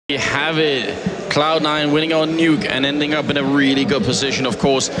You have it. Cloud9 winning on Nuke and ending up in a really good position, of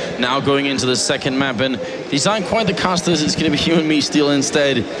course, now going into the second map. And these aren't quite the casters, it's going to be you and me still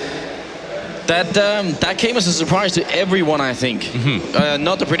instead. That came as a surprise to everyone, I think.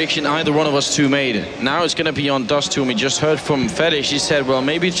 Not the prediction either one of us two made. Now it's going to be on Dust 2, and we just heard from Fetish. He said, well,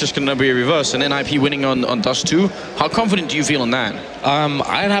 maybe it's just going to be a reverse, and NiP winning on Dust 2. How confident do you feel on that?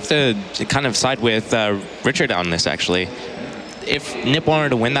 I'd have to kind of side with Richard on this, actually. If NiP wanted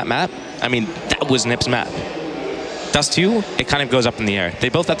to win that map, I mean, that was NiP's map. Dust 2, it kind of goes up in the air. They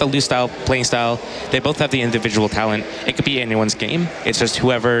both have the loose style, playing style. They both have the individual talent. It could be anyone's game. It's just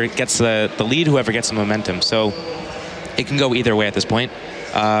whoever gets the lead, whoever gets the momentum. So it can go either way at this point.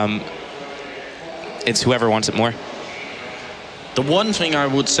 It's whoever wants it more. The one thing I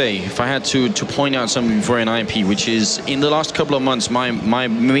would say, if I had to point out something for NiP, which is in the last couple of months, my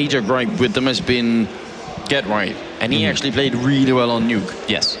major gripe with them has been Get Right. And he actually played really well on Nuke.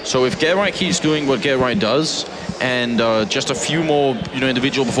 Yes. So if Get Right keeps doing what Get Right does, and just a few more,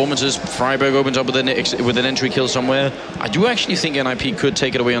 individual performances, Freiburg opens up with an entry kill somewhere, I do actually think NiP could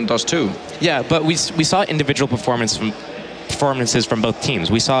take it away on Dust 2. Yeah, but we saw individual performances from both teams.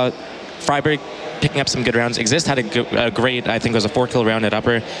 We saw Freiburg picking up some good rounds. Exist had a great, I think it was a 4-kill round at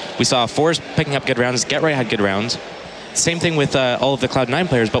Upper. We saw Force picking up good rounds. Get Right had good rounds. Same thing with all of the Cloud9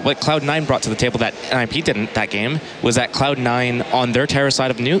 players, but what Cloud9 brought to the table that NiP didn't that game was that Cloud9 on their terror side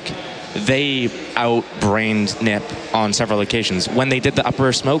of Nuke, they outbrained NiP on several occasions. When they did the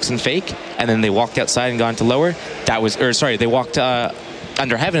upper smokes and fake, and then they walked outside and got into lower, that was, or sorry, they walked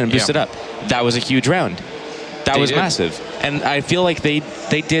under heaven and boosted up. That was a huge round. That was massive. And I feel like they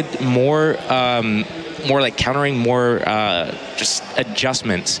did more like countering, more just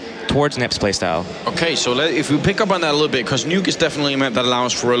adjustments towards NiP's playstyle. Okay, so if we pick up on that a little bit, because Nuke is definitely a map that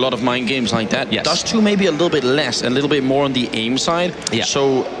allows for a lot of mind games like that. Yes. Dust 2 maybe a little bit less, a little bit more on the aim side. Yeah.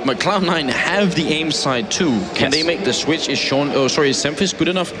 So Cloud9 have the aim side too. Can they make the switch? Is Semphis good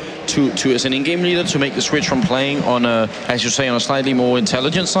enough to as an in-game leader to make the switch from playing on a, as you say, on a slightly more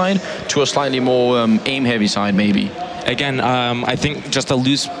intelligent side to a slightly more aim-heavy side maybe? Again, I think just a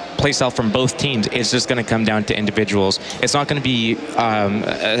loose playstyle from both teams is just going to come down to individuals. It's not going to be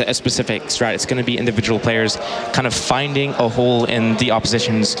a specific strat. It's going to be individual players kind of finding a hole in the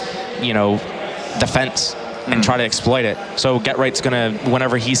opposition's, defense and try to exploit it. So Get Right's going to,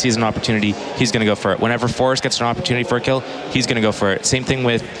 whenever he sees an opportunity, he's going to go for it. Whenever Forrest gets an opportunity for a kill, he's going to go for it. Same thing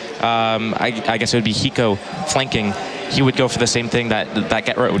with, I guess it would be Hiko flanking. He would go for the same thing that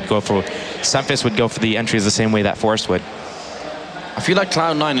Get Right would go for. Semphis would go for the entries the same way that Forrest would. I feel like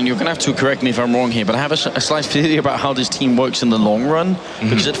Cloud9, and you're going to have to correct me if I'm wrong here, but I have a slight theory about how this team works in the long run.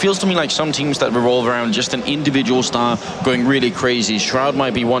 Because it feels to me like some teams that revolve around just an individual star going really crazy. Shroud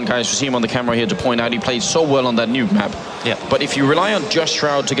might be one guy, as you see him on the camera here, to point out he played so well on that Nuke map. Yeah. But if you rely on just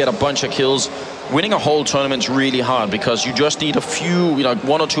Shroud to get a bunch of kills, winning a whole tournament's really hard because you just need a few,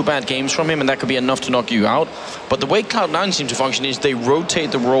 1 or 2 bad games from him, and that could be enough to knock you out. But the way Cloud9 seem to function is they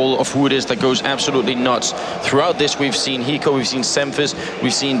rotate the role of who it is that goes absolutely nuts. Throughout this, we've seen Hiko, we've seen Semphis,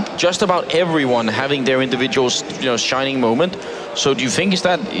 we've seen just about everyone having their individual, shining moment. So do you think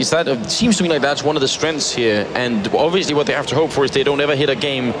it seems to me like that's one of the strengths here, and obviously what they have to hope for is they don't ever hit a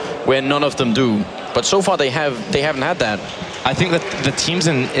game where none of them do. But so far they haven't had that. I think that the team's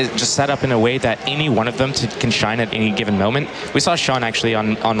is just set up in a way that any one of them can shine at any given moment. We saw Sean actually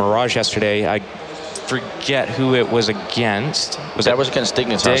on Mirage yesterday. I forget who it was against. Was against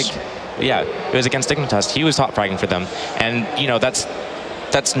Dignitas. Yeah, it was against Dignitas. He was top fragging for them, and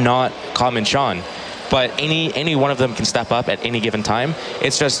that's not common Sean. But any one of them can step up at any given time.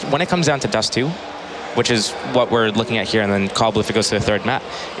 It's just when it comes down to Dust 2, which is what we're looking at here, and then Cobble if it goes to the third map,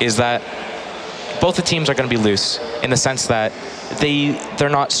 is that both the teams are going to be loose in the sense that they're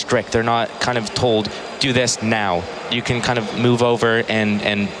not strict. They're not kind of told, do this now. You can kind of move over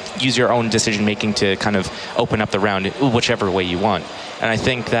and use your own decision making to kind of open up the round whichever way you want. And I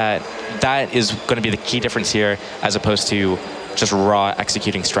think that is going to be the key difference here as opposed to just raw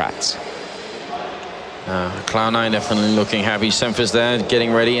executing strats. Cloud9 definitely looking happy. Semphis there,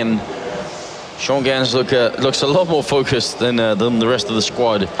 getting ready, and Sean Gans looks a lot more focused than the rest of the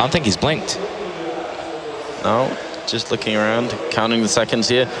squad. I don't think he's blinked. No, just looking around, counting the seconds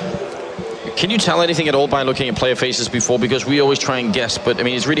here. Can you tell anything at all by looking at player faces before? Because we always try and guess, but I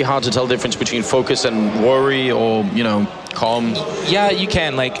mean, it's really hard to tell the difference between focus and worry or, calm. Yeah, you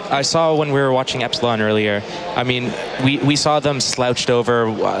can. Like, I saw when we were watching Epsilon earlier, I mean, we saw them slouched over,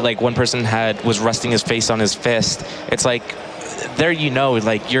 like one person was resting his face on his fist. It's like, there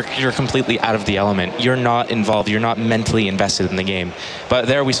like you're completely out of the element. You're not involved. You're not mentally invested in the game. But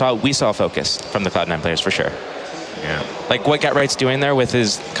there we saw focus from the Cloud9 players for sure. Yeah. like what GetRight's doing there with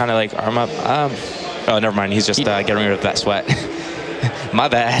his kind of like arm up. Oh, never mind. He's just getting rid of that sweat. My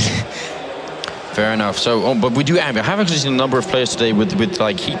bad. Fair enough. So, but we have actually seen a number of players today with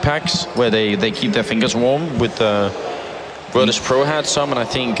like heat packs where they keep their fingers warm. With VODS Pro had some, and I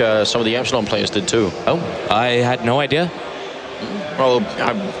think some of the Epsilon players did too. Oh, I had no idea. Well,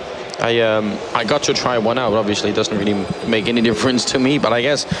 I got to try one out. Obviously, it doesn't really make any difference to me, but I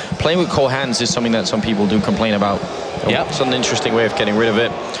guess playing with cold hands is something that some people do complain about. Yeah, it's an interesting way of getting rid of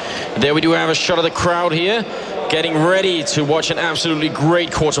it. There we do have a shot of the crowd here, getting ready to watch an absolutely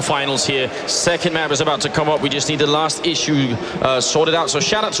great quarterfinals here. Second map is about to come up. We just need the last issue sorted out. So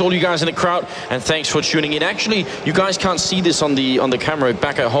shout out to all you guys in the crowd, and thanks for tuning in. Actually, you guys can't see this on the camera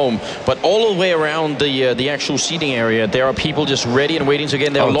back at home, but all the way around the actual seating area, there are people just ready and waiting to get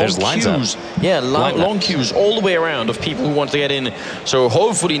in. There are long queues. Yeah, long queues all the way around of people who want to get in. So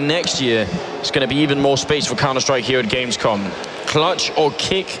hopefully next year it's going to be even more space for Counter-Strike here at Gamescom. Clutch or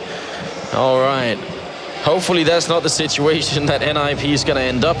kick? All right. Hopefully that's not the situation that NiP is going to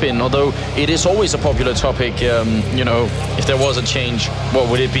end up in, although it is always a popular topic. You know, if there was a change, what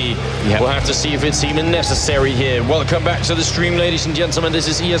would it be? Yep. We'll have to see if it's even necessary here. Welcome back to the stream, ladies and gentlemen. This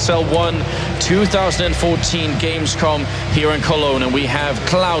is ESL 1 2014 Gamescom here in Cologne, and we have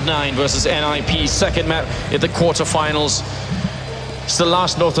Cloud9 versus NiP, second map in the quarterfinals. It's the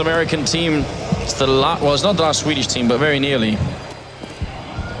last North American team. It's the well, it's not the last Swedish team, but very nearly.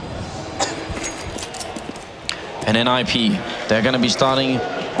 And NiP, they're going to be starting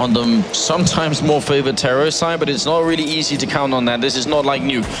on the sometimes more favored terrorist side, but it's not really easy to count on that. This is not like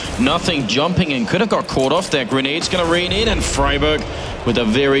Nuke. Nothing jumping in, could have got caught off there. Grenade's going to rain in, and Freiburg with a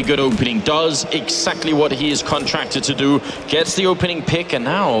very good opening does exactly what he is contracted to do, gets the opening pick, and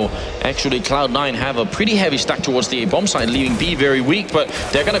now actually Cloud9 have a pretty heavy stack towards the A bomb side, leaving B very weak, but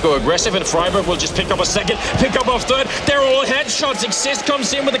they're going to go aggressive, and Freiburg will just pick up a second, pick up a third. They're all headshots. Exist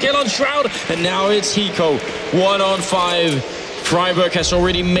comes in with the kill on Shroud, and now it's Hiko 1-on-5. Freiburg has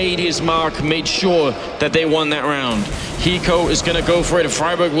already made his mark, made sure that they won that round. Hiko is going to go for it.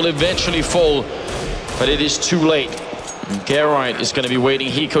 Freiburg will eventually fall, but it is too late. GetRight is going to be waiting.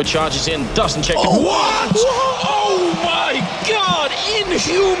 Hiko charges in, doesn't check. Oh, what? Oh my God!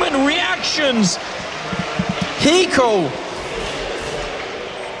 Inhuman reactions. Hiko,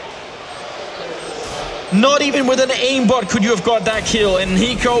 not even with an aimbot could you have got that kill, and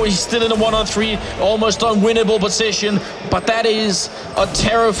Hiko is still in a 1-on-3, almost unwinnable position, but that is a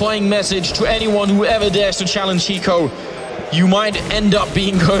terrifying message to anyone who ever dares to challenge Hiko. You might end up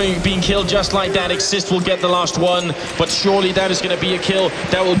being killed just like that. Exist will get the last one, but surely that is going to be a kill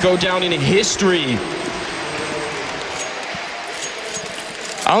that will go down in history.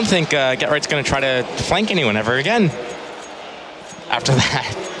 I don't think GetRight's going to try to flank anyone ever again. After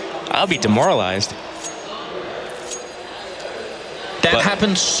that, I'll be demoralized. That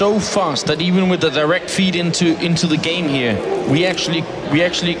happened so fast that even with the direct feed into the game here,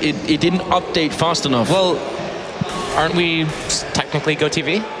 it didn't update fast enough. Well, aren't we technically Go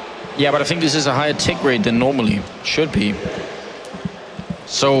TV? Yeah, but I think this is a higher tick rate than normally should be.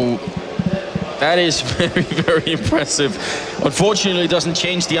 So that is very, very impressive. Unfortunately, it doesn't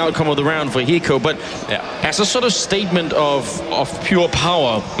change the outcome of the round for Hiko, but as a sort of statement of pure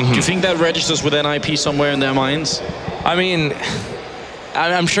power, do you think that registers with NiP somewhere in their minds? I mean,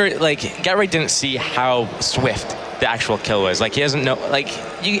 I'm sure, like, GetRight didn't see how swift the actual kill was. Like, he doesn't know, like,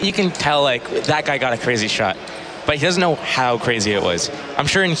 you can tell, like, that guy got a crazy shot, but he doesn't know how crazy it was. I'm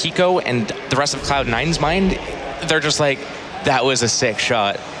sure in Hiko and the rest of Cloud9's mind, they're just like, that was a sick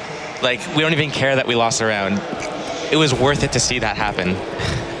shot. Like, we don't even care that we lost a round. It was worth it to see that happen.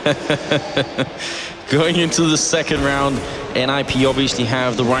 Going into the second round, NiP obviously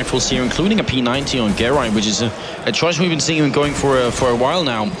have the rifles here, including a P90 on GetRight, which is a choice we've been seeing him going for a while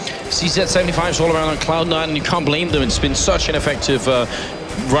now. CZ75s all around on Cloud9, and you can't blame them. It's been such an effective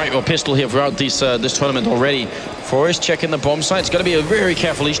pistol here throughout this tournament already. Forrest checking the bomb site. It's got to be very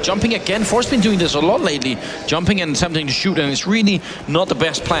careful. He's jumping again. Forrest's been doing this a lot lately, jumping and attempting to shoot, and it's really not the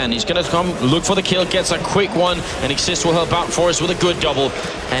best plan. He's going to come look for the kill, gets a quick one, and Exist will help out Forrest with a good double.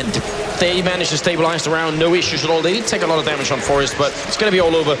 And they managed to stabilize the round, no issues at all. They did take a lot of damage on Forrest, but it's going to be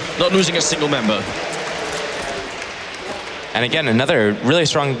all over, not losing a single member. And again, another really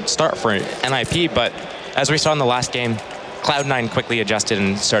strong start for NiP, but as we saw in the last game, Cloud9 quickly adjusted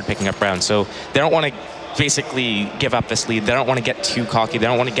and started picking up rounds. So they don't want to basically give up this lead. They don't want to get too cocky. They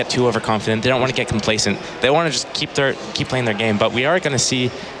don't want to get too overconfident. They don't want to get complacent. They want to just keep playing their game. But we are going to see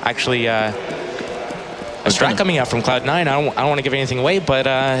actually a strat coming out from Cloud9. I don't want to give anything away, but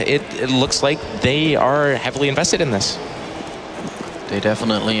it looks like they are heavily invested in this. They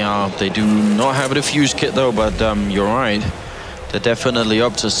definitely are. They do not have a defuse kit though, but you're right. They're definitely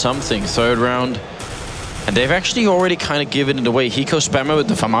up to something. Third round. And they've actually already kind of given it away. Hiko spammer with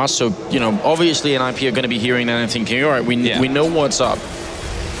the FAMAS, so, you know, obviously NiP are going to be hearing that and thinking, all right, we know what's up.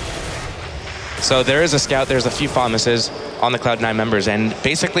 So there is a scout, there's a few FAMASes on the Cloud9 members, and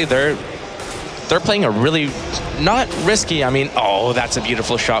basically they're playing a really not risky. I mean, oh, that's a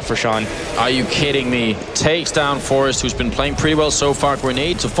beautiful shot for Sean. Are you kidding me? Takes down Forest, who's been playing pretty well so far.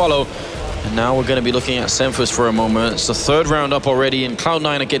 Grenade to follow. And now we're going to be looking at Semphus for a moment. It's the third round up already, and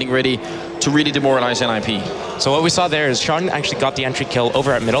Cloud9 are getting ready to really demoralize NiP. So what we saw there is Sean actually got the entry kill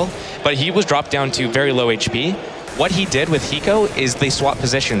over at middle, but he was dropped down to very low HP. What he did with Hiko is they swap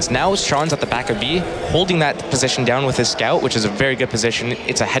positions. Now Sean's at the back of B, holding that position down with his scout, which is a very good position.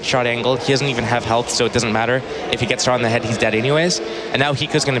 It's a headshot angle. He doesn't even have health, so it doesn't matter. If he gets shot in the head, he's dead anyways. And now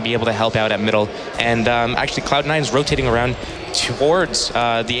Hiko's going to be able to help out at middle. And actually Cloud9 is rotating around towards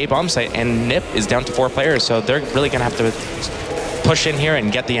the A-bomb site, and NiP is down to 4 players, so they're really going to have to push in here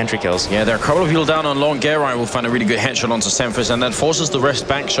and get the entry kills. Yeah, there are a couple of people down on long. Gerai will find a really good headshot onto Semphus, and that forces the rest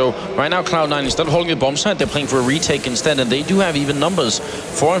back. So right now Cloud9, instead of holding the bomb site, they're playing for a retake instead, and they do have even numbers,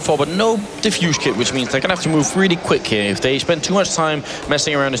 4 and 4, but no diffuse kit, which means they're gonna have to move really quick here. If they spend too much time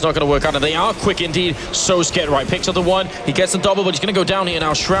messing around, it's not gonna work out, and they are quick indeed. So Gerai picks up the 1, he gets the double, but he's gonna go down here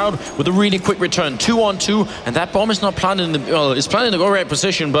now. Shroud with a really quick return, 2 on 2, and that bomb is not planted in the, well, it's planted in the right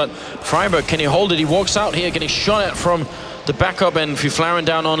position, but Freiburg, can he hold it? He walks out here, getting shot at from the backup, and Fiflaren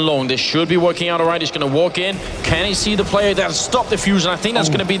down on long. This should be working out all right. He's going to walk in. Can he see the player that stopped the fuse? And I think that's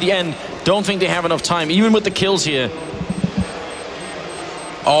going to be the end. Don't think they have enough time, even with the kills here.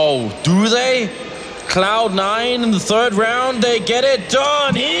 Oh, do they? Cloud9 in the third round, they get it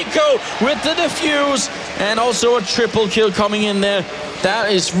done. Hiko with the defuse, and also a triple kill coming in there.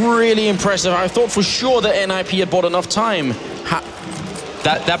 That is really impressive. I thought for sure that NiP had bought enough time.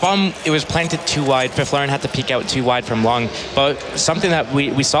 That bomb, it was planted too wide. Fiflaren had to peek out too wide from long. But something that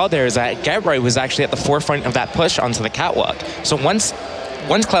we saw there is that Gerai was actually at the forefront of that push onto the catwalk. So once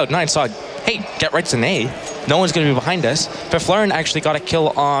Cloud9 saw, hey, Getrai's an A, no one's going to be behind us, Fiflaren actually got a kill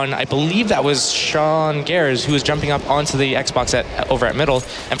on, I believe that was Sean Gers, who was jumping up onto the Xbox over at middle,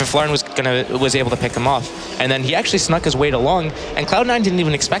 and Fiflaren was able to pick him off. And then he actually snuck his way along, and Cloud9 didn't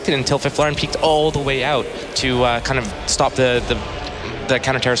even expect it until Fiflaren peeked all the way out to kind of stop the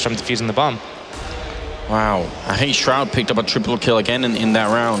counter-terrorist from defusing the bomb. Wow. I think Shroud picked up a triple kill again in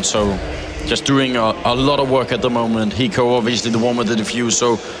that round, so just doing a lot of work at the moment. Hiko obviously the one with the defuse,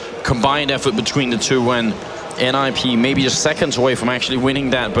 so combined effort between the two, and NiP maybe just seconds away from actually winning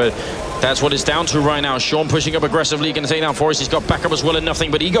that, but that's what it's down to right now. Sean pushing up aggressively, going to take down Forrest. He's got backup as well and nothing,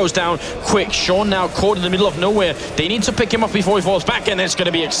 but he goes down quick. Sean now caught in the middle of nowhere. They need to pick him up before he falls back, and it's going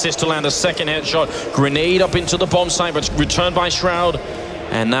to be Exist to land a second headshot. Grenade up into the bomb site, but returned by Shroud.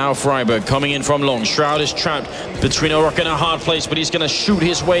 And now Freiburg coming in from long. Shroud is trapped between a rock and a hard place, but he's going to shoot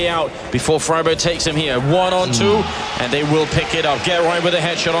his way out before Freiburg takes him here. 1 on 2, and they will pick it up. Gerai with a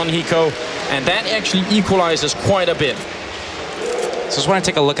headshot on Hiko, and that actually equalizes quite a bit. So just want to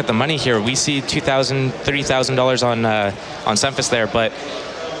take a look at the money here. We see $2,000, $30,000 on Semphus there, but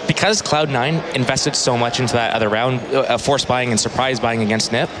because Cloud9 invested so much into that other round, force buying and surprise buying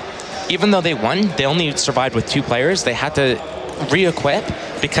against NiP, even though they won, they only survived with 2 players. They had to re-equip.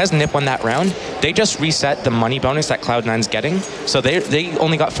 Because NiP won that round, they just reset the money bonus that Cloud9's getting. So they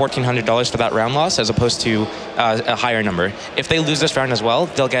only got $1,400 for that round loss, as opposed to a higher number. If they lose this round as well,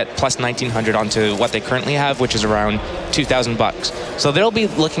 they'll get plus $1,900 onto what they currently have, which is around $2,000. So they'll be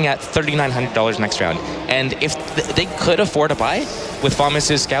looking at $3,900 next round. And if they could afford to buy with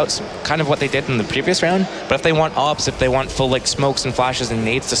FAMAS' scouts, kind of what they did in the previous round, but if they want ops, if they want full like smokes and flashes and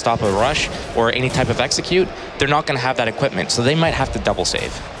nades to stop a rush or any type of execute, they're not going to have that equipment. So they might have to double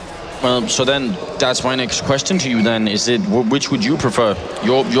save. Well, so then that's my next question to you then. Is it, which would you prefer?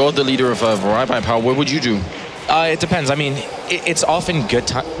 You're the leader of Variety Power. What would you do? It depends. I mean, it's often good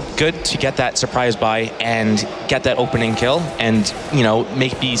to get that surprise buy and get that opening kill and, you know,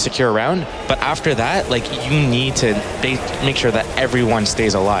 be secure around. But after that, like, you need to make sure that everyone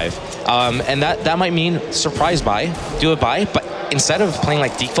stays alive. And that might mean surprise buy, do a buy, but instead of playing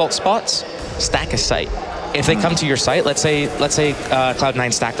like default spots, stack a site. If they come to your site, let's say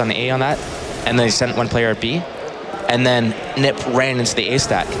Cloud9 stacked on the A on that, and they sent 1 player at B, and then NiP ran into the A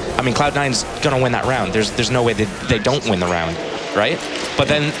stack. I mean, Cloud9's gonna win that round. There's no way they don't win the round, right? But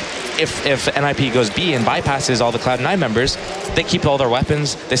then if NiP goes B and bypasses all the Cloud9 members, they keep all their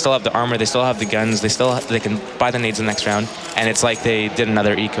weapons, they still have the armor, they still have the guns, they can buy the nades in the next round, and it's like they did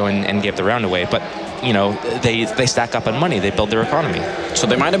another eco and gave the round away. But you know, they stack up on money, they build their economy. So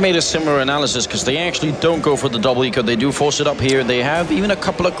they might have made a similar analysis, because they actually don't go for the double eco, they do force it up here. They have even a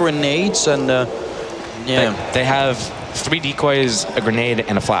couple of grenades, and yeah. They have 3 decoys, a grenade,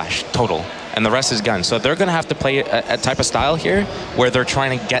 and a flash total, and the rest is guns. So they're going to have to play a type of style here where they're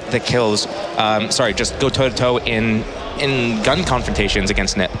trying to get the kills, just go toe-to-toe in gun confrontations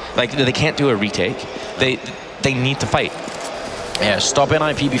against NiP. Like, they can't do a retake. They need to fight. Yeah, stop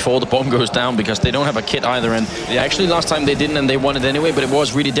NiP before the bomb goes down, because they don't have a kit either. And actually last time they didn't, and they won it anyway, but it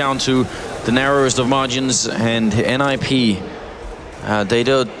was really down to the narrowest of margins. And NiP,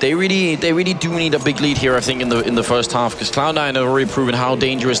 they really do need a big lead here, I think, in the first half, because Cloud9 have already proven how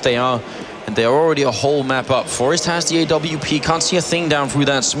dangerous they are, and they're already a whole map up. Forest has the AWP, can't see a thing down through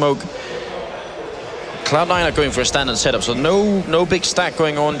that smoke. Cloud9 are going for a standard setup, so no big stack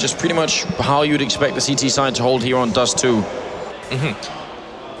going on, just pretty much how you'd expect the CT side to hold here on Dust 2.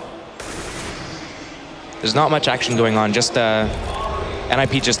 There's not much action going on, just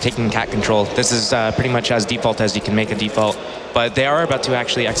NiP just taking cat control. This is pretty much as default as you can make a default, but they are about to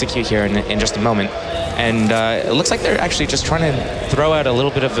actually execute here in just a moment. And it looks like they're actually just trying to throw out a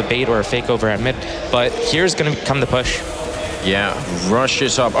little bit of a bait or a fake over at mid, but here's going to come the push. Yeah,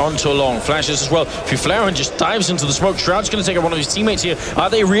 rushes up onto long, flashes as well. Fiflaren just dives into the smoke. Shroud's going to take out one of his teammates here. Are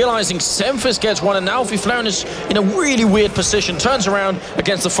they realizing Semphis gets one, and now Fiflaren is in a really weird position. Turns around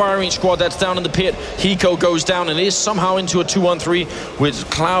against the firing squad that's down in the pit. Hiko goes down and is somehow into a 2-on-3 with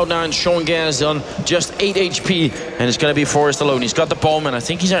Cloud9. Sean Gaz on just 8 HP, and it's going to be Forest alone. He's got the bomb, and I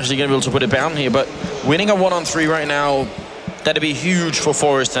think he's actually going to be able to put it down here, but winning a 1-on-3 right now, that'd be huge for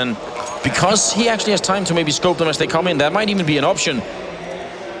Forest, and because he actually has time to maybe scope them as they come in, that might even be an option.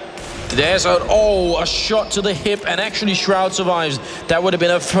 There's a shot to the hip, and actually Shroud survives. That would have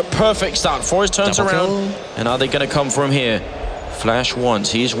been a perfect start. Forest turns around, and are they going to come from here? Flash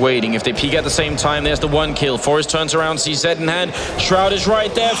once, he's waiting. If they peek at the same time, there's the 1 kill. Forest turns around, sees Zed in hand. Shroud is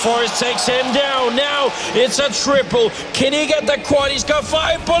right there. Forest takes him down. Now it's a triple. Can he get the quad? He's got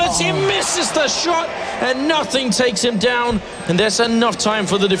 5 bullets. He misses the shot, and nothing takes him down. And there's enough time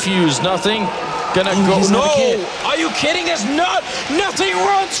for the defuse. Nothing gonna go. No! Are you kidding? There's nothing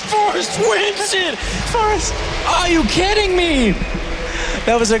runs. Forest wins it. Forest, are you kidding me?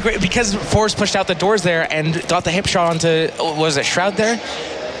 That was a great, because Forest pushed out the doors there and got the hip shot onto, was it Shroud there?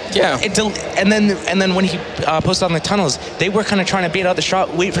 Yeah. And then when he posted on the tunnels, they were kind of trying to bait out the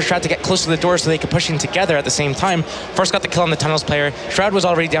shot, wait for Shroud to get close to the door so they could push in together at the same time. Forest got the kill on the tunnels player. Shroud was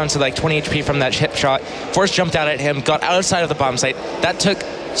already down to like 20 HP from that hip shot. Forest jumped out at him, got outside of the bomb site. That took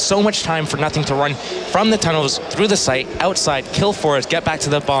so much time for Nothing to run from the tunnels through the site, outside, kill Forest, get back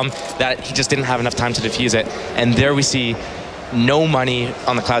to the bomb, that he just didn't have enough time to defuse it. And there we see no money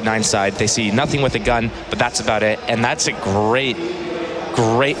on the Cloud9 side. They see nothing with a gun, but that's about it. And that's a great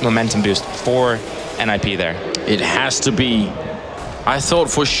momentum boost for NiP there. It has to be. I thought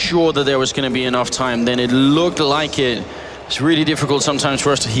for sure that there was going to be enough time. Then it looked like it. It's really difficult sometimes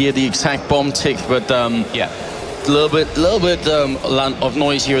for us to hear the exact bomb tick, but yeah. A little bit of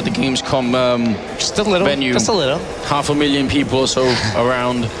noise here at the Gamescom just a little venue. Just a little. 500,000 people or so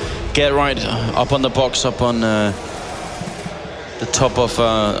around. Get right up on the box, up on the top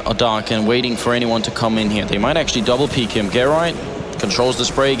of Dark, and waiting for anyone to come in here. They might actually double peek him. Get right. Controls the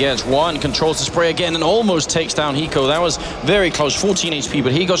spray, gets one, controls the spray again, and almost takes down Hiko. That was very close, 14 HP,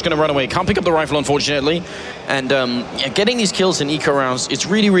 but Hiko's going to run away. Can't pick up the rifle, unfortunately. And yeah, getting these kills in eco rounds, it's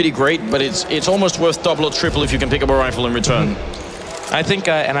really great, but it's almost worth double or triple if you can pick up a rifle in return. I think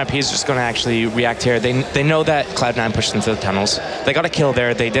NiP is just going to actually react here. They know that Cloud9 pushed into the tunnels. They got a kill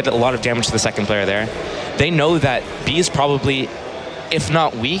there. They did a lot of damage to the second player there. They know that B is probably, if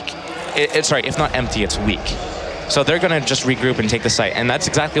not weak, if not empty, it's weak. So they're going to just regroup and take the site. And that's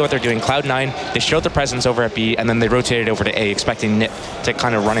exactly what they're doing. Cloud9, they showed their presence over at B, and then they rotated over to A, expecting NiP to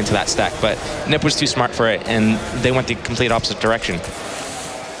kind of run into that stack. But NiP was too smart for it, and they went the complete opposite direction.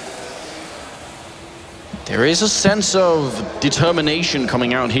 There is a sense of determination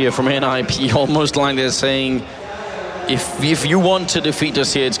coming out here from NiP, almost like they're saying, if you want to defeat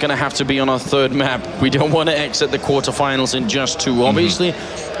us here, it's going to have to be on our 3rd map. We don't want to exit the quarterfinals in just 2. Obviously,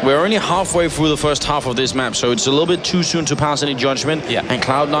 we're only halfway through the first half of this map, so it's a little bit too soon to pass any judgment. Yeah. And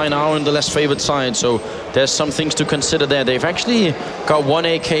Cloud9 are on the less favored side, so there's some things to consider there. They've actually got 1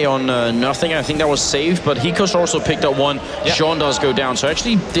 AK on Nothing. I think that was saved, but Hiko's also picked up 1. Yeah. Sean does go down. So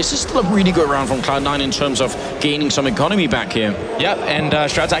actually, this is still a really good round from Cloud9 in terms of gaining some economy back here. Yeah, and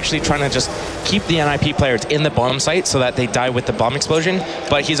Shroud's actually trying to just keep the NiP players in the bomb site so that they die with the bomb explosion,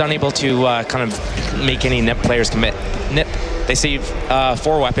 but he's unable to kind of make any NiP players commit. NiP, they save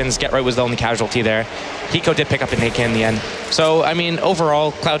 4 weapons. Get Right was the only casualty there. Hiko did pick up an AK in the end. So, I mean,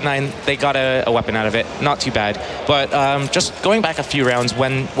 overall, Cloud9, they got a weapon out of it. Not too bad. But just going back a few rounds,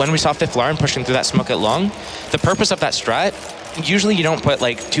 when we saw Fifth Lauren pushing through that smoke at long, the purpose of that strat, usually you don't put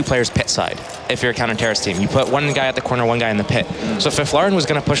like 2 players pit side if you're a counter-terrorist team. You put 1 guy at the corner, 1 guy in the pit. So Fifth Lauren was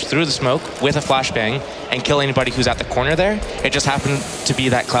going to push through the smoke with a flashbang and kill anybody who's at the corner there. It just happened to be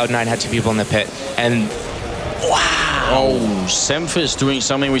that Cloud9 had 2 people in the pit. And wow. Oh, Semphis doing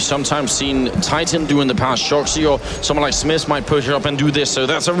something we've sometimes seen Titan do in the past. Shoxy or someone like Smith might push up and do this. So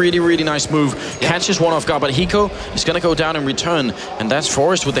that's a really, really nice move. Yep. Catches one off guard, but Hiko is going to go down in return. And that's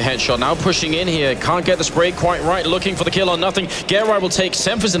Forrest with the headshot. Now pushing in here. Can't get the spray quite right. Looking for the kill on nothing. Gerard will take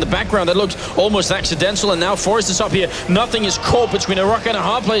Semphis in the background. That looked almost accidental. And now Forrest is up here. Nothing is caught between a rocket and a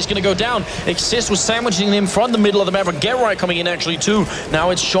hard play. Is going to go down. Exist was sandwiching him from the middle of the map. But Gerard coming in actually too.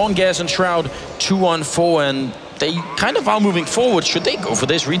 Now it's Sean, Gas, and Shroud 2-on-4. And they kind of are moving forward. Should they go for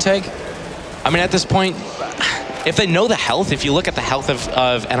this retake? I mean, at this point, if they know the health, if you look at the health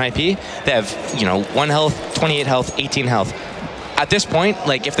of NiP, they have, you know, 1 health, 28 health, 18 health. At this point,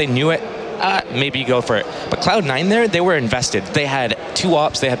 like, if they knew it, maybe you go for it. But Cloud9 there, they were invested. They had 2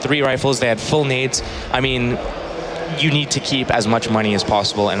 ops, they had 3 rifles, they had full nades. I mean, you need to keep as much money as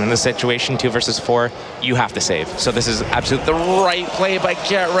possible, and in this situation, 2 versus 4, you have to save. So this is absolutely the right play by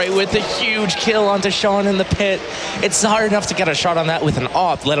Get Right with the huge kill onto Sean in the pit. It's hard enough to get a shot on that with an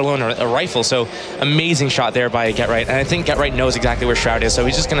op, let alone a rifle. So amazing shot there by Get Right, and I think Get Right knows exactly where Shroud is, so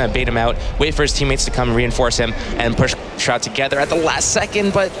he's just gonna bait him out, wait for his teammates to come reinforce him, and push Shroud together at the last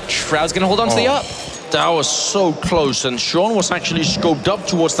second, but Shroud's gonna hold on to the up. That was so close, and Sean was actually scoped up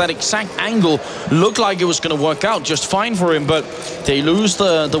towards that exact angle. Looked like it was going to work out just fine for him, but they lose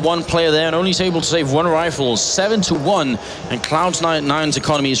the 1 player there, and only is able to save 1 rifle, 7-1, and Cloud9's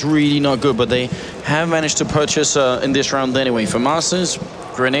economy is really not good, but they have managed to purchase in this round anyway. For Masters,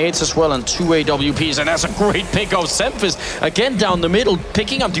 grenades as well, and 2 AWPs, and that's a great pick of Semphis again down the middle,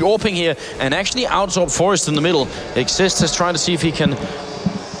 picking up the AWPing here, and actually outs Forrest in the middle. Exist is trying to see if he can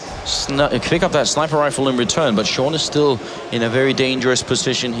pick up that sniper rifle in return, but Sean is still in a very dangerous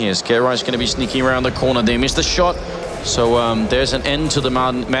position here. Scareeye is going to be sneaking around the corner. They missed the shot, so there's an end to the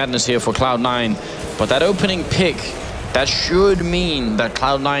madness here for Cloud9. But that opening pick, that should mean that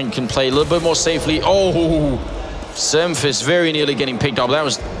Cloud9 can play a little bit more safely. Oh, Semphis very nearly getting picked up. That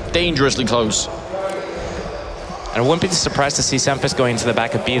was dangerously close. And I wouldn't be surprised to see Semphis going to the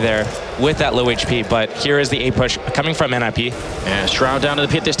back of B there with that low HP, but here is the A push coming from NiP. Yeah, Shroud down in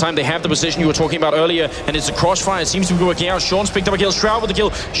the pit this time. They have the position you were talking about earlier, and it's a crossfire. It seems to be working out. Sean's picked up a kill. Shroud with the kill.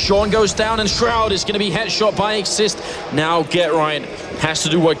 Sean goes down, and Shroud is going to be headshot by Exist. Now Get Right has to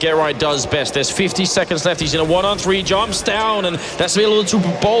do what Get Right does best. There's 50 seconds left. He's in a 1-on-3, jumps down, and that's a little too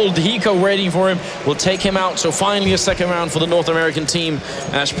bold. Hiko waiting for him will take him out. So finally a second round for the North American team.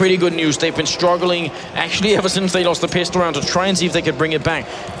 And that's pretty good news. They've been struggling actually ever since they lost the pistol round to try and see if they could bring it back.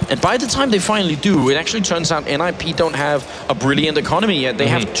 And by the time they finally do, it actually turns out NiP don't have a brilliant economy yet. They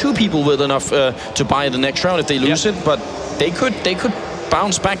have 2 people with enough to buy the next round if they lose it, but they could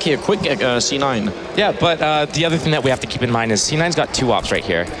bounce back here quick, C9. Yeah, but the other thing that we have to keep in mind is C9's got 2 ops right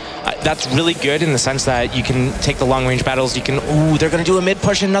here. That's really good in the sense that you can take the long-range battles. You can, ooh, they're going to do a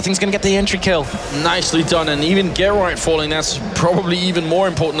mid-push and nothing's going to get the entry kill. Nicely done, and even Get Right falling, that's probably even more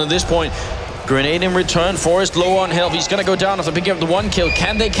important at this point. Grenade in return. Forrest low on health. He's going to go down after picking up the 1 kill.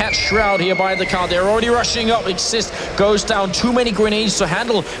 Can they catch Shroud here by the car? They're already rushing up. Exist goes down. Too many grenades to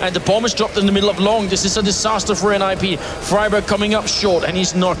handle, and the bomb is dropped in the middle of long. This is a disaster for NiP. Freiberg coming up short, and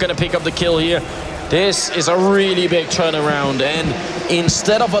he's not going to pick up the kill here. This is a really big turnaround, and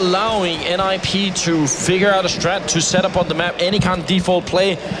instead of allowing NiP to figure out a strat to set up on the map any kind of default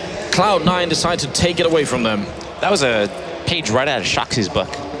play, Cloud9 decide to take it away from them. That was a page right out of Shoxy's book,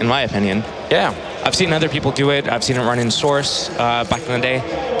 in my opinion. Yeah, I've seen other people do it. I've seen it run in Source back in the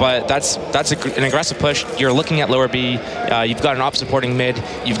day, but that's an aggressive push. You're looking at lower B. You've got an op supporting mid.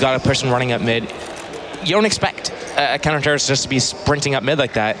 You've got a person running up mid. You don't expect a counter-terrorist just to be sprinting up mid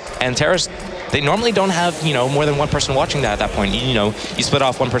like that, and terrorists, they normally don't have, you know, more than 1 person watching that at that point. You know, you split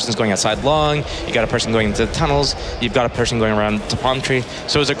off, 1 person's going outside long, you got a person going into the tunnels, you've got a person going around to palm tree.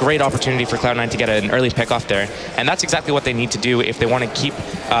 So it was a great opportunity for Cloud9 to get an early pick off there. And that's exactly what they need to do if they want to keep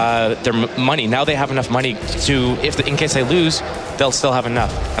their money. Now they have enough money to, in case they lose, they'll still have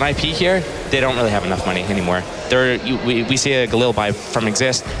enough. And NiP here, they don't really have enough money anymore. We see a Galil buy from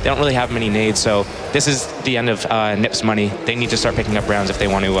Exist. They don't really have many nades, so this is the end of NiP's money. They need to start picking up rounds if they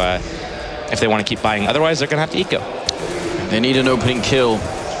want to keep buying. Otherwise, they're going to have to eco. They need an opening kill.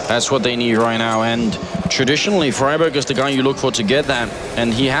 That's what they need right now, and traditionally Freiburg is the guy you look for to get that,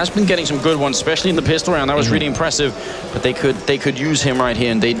 and he has been getting some good ones, especially in the pistol round. That was really impressive, but they could use him right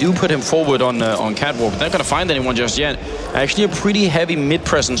here, and they do put him forward on catwalk. They're not going to find anyone just yet. Actually, a pretty heavy mid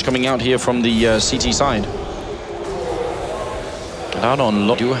presence coming out here from the CT side. Out on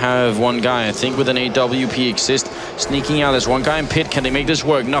low. Do have one guy, I think, with an AWP exist sneaking out. There's one guy in pit. Can they make this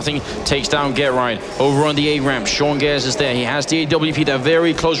work? Nothing. Takes down Get Right. Over on the A ramp, Sean Gares is there. He has the AWP. They're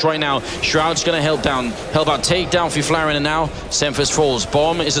very close right now. Shroud's gonna help out. Take down Fiflaren, and now Semfis falls.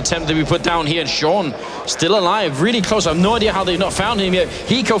 Bomb is attempted to be put down here, and Sean still alive, really close. I have no idea how they've not found him yet.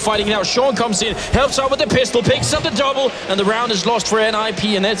 Hiko fighting it out. Sean comes in, helps out with the pistol, picks up the double, and the round is lost for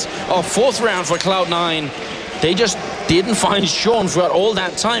NiP, and that's our 4th round for Cloud9. They just didn't find Sean throughout all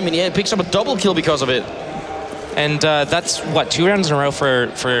that time, and he picks up a double kill because of it. And that's, what, 2 rounds in a row for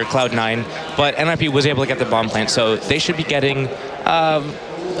Cloud9, but NiP was able to get the bomb plant, so they should be getting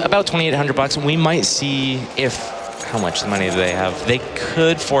about 2,800 bucks, and we might see how much money do they have. They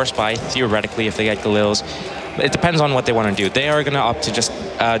could force buy, theoretically, if they get Galils. It depends on what they want to do. They are going to opt to just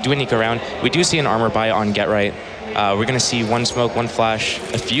do an eco round. We do see an armor buy on Get Right. We're going to see 1 smoke, 1 flash,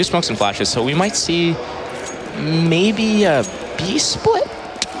 a few smokes and flashes, so we might see maybe a B split?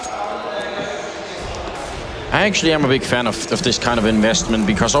 I actually am a big fan of this kind of investment,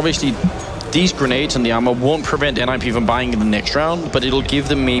 because obviously these grenades and the armor won't prevent NiP from buying in the next round, but it'll give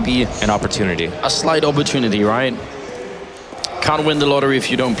them maybe an opportunity. A slight opportunity, right? Can't win the lottery if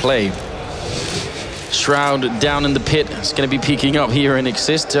you don't play. Shroud down in the pit. It's going to be peeking up here and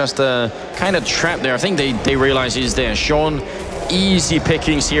exist. Just kind of trapped there. I think they realize he's there. Sean, easy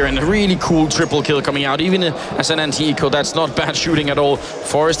pickings here, and a really cool triple kill coming out. Even as an anti-eco, that's not bad shooting at all.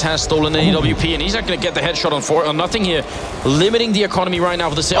 Forrest has stolen an AWP, and he's not going to get the headshot on nothing here. Limiting the economy right now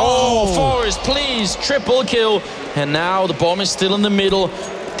for the... Oh, Forrest, please! Triple kill. And now the bomb is still in the middle.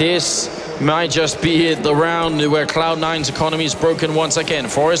 This might just be it, the round where Cloud9's economy is broken once again.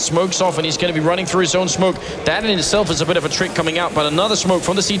 Forrest smokes off, and he's going to be running through his own smoke. That in itself is a bit of a trick coming out, but another smoke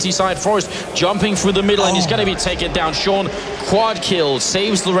from the CT side. Forrest jumping through the middle, and he's going to be taken down. Sean, quad kill,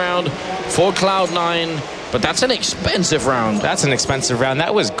 saves the round for Cloud9, but that's an expensive round. That's an expensive round.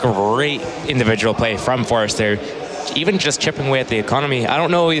 That was great individual play from Forrest there. Even just chipping away at the economy. I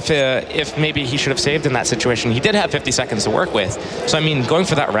don't know if maybe he should have saved in that situation. He did have 50 seconds to work with. So, I mean, going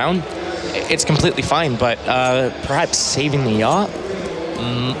for that round, it's completely fine, but perhaps saving the yacht?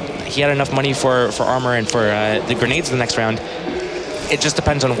 He had enough money for armor and for the grenades the next round. It just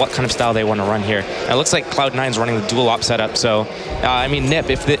depends on what kind of style they want to run here. It looks like Cloud9's running the dual op setup, so, I mean,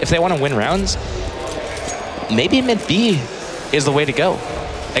 NiP, if they want to win rounds, maybe mid B is the way to go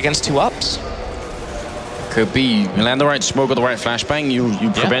against 2 ups. Could be. You land the right smoke or the right flashbang, you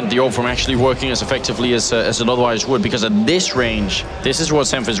prevent the ult from actually working as effectively as it otherwise would, because at this range, this is what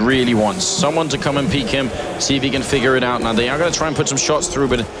Semfis really wants. Someone to come and peek him, see if he can figure it out. Now, they are going to try and put some shots through,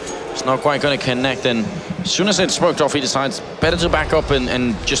 but it's not quite going to connect. And as soon as it's smoked off, he decides better to back up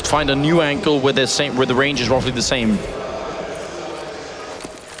and just find a new angle where the range is roughly the same.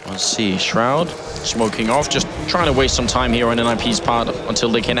 Let's see, Shroud smoking off, just trying to waste some time here on NiP's part until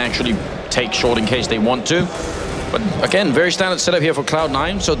they can actually take short in case they want to. But again, very standard setup here for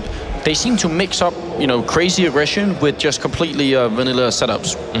Cloud9, so they seem to mix up, you know, crazy aggression with just completely vanilla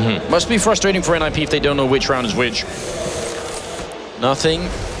setups. Must be frustrating for NiP if they don't know which round is which. Nothing.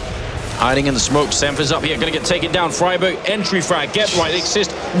 Hiding in the smoke. Semfis up here, gonna get taken down. Freiburg, entry frag, Get Right,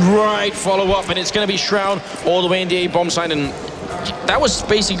 exist, right, follow up, and it's gonna be Shroud all the way in the A bomb side, and that was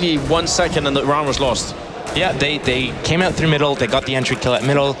basically 1 second and the round was lost. Yeah, they came out through middle. They got the entry kill at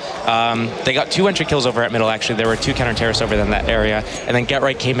middle. They got 2 entry kills over at middle, actually. There were 2 counter-terrorists over in that area. And then Get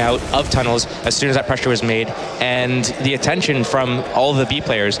Right came out of tunnels as soon as that pressure was made. And the attention from all of the B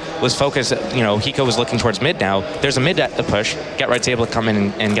players was focused, you know, Hiko was looking towards mid now. There's a mid at the push. Get Right's able to come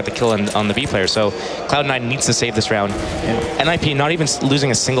in and get the kill on the B player. So Cloud9 needs to save this round. Yeah. NiP not even losing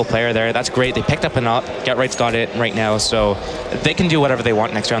a single player there. That's great. They picked up an op. Get Right's got it right now. So they can do whatever they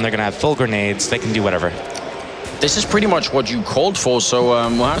want next round. They're going to have full grenades. They can do whatever. This is pretty much what you called for, so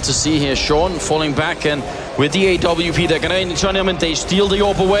we'll have to see here. Sean falling back, and with the AWP, they're going to turn him and they steal the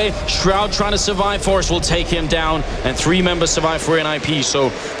AWP away. Shroud trying to survive. Forrest will take him down, and 3 members survive for NiP,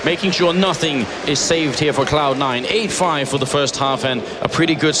 so making sure nothing is saved here for Cloud9. 8-5 for the first half, and a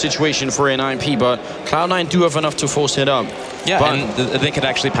pretty good situation for NiP, but Cloud9 do have enough to force it up. Yeah, but, and they could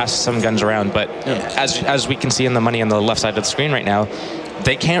actually pass some guns around, but as we can see in the money on the left side of the screen right now,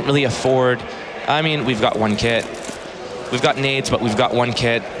 they can't really afford... I mean, we've got 1 kit. We've got nades, but we've got 1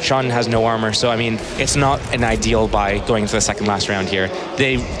 kit. Sean has no armor, so I mean, it's not an ideal buy going into the second last round here.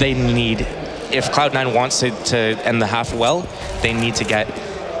 They need, if Cloud9 wants to end the half well, they need to get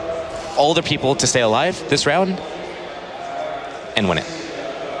older people to stay alive this round and win it.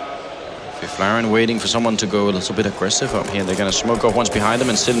 Flaren waiting for someone to go a little bit aggressive up here. They're going to smoke off once behind them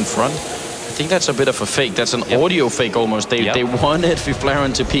and sit in front. I think that's a bit of a fake. That's an audio fake almost. They wanted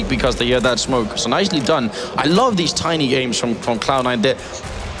Flaren to peek because they heard that smoke. So nicely done. I love these tiny games from Cloud9. They're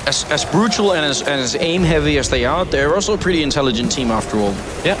as brutal and as aim heavy as they are, they're also a pretty intelligent team after all.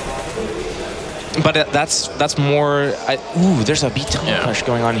 Yeah. But that's more... ooh, there's a B-tunnel push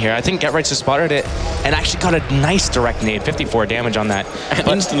going on here. I think Get Right just spotted it and actually got a nice direct nade. 54 damage on that. And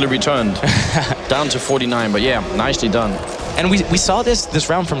instantly returned. Down to 49, but yeah, nicely done. And we saw this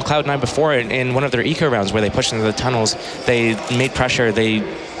round from Cloud9 before in one of their eco rounds where they pushed into the tunnels. They made pressure. They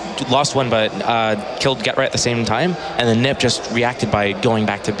lost one, but killed Get Right at the same time. And then NiP just reacted by going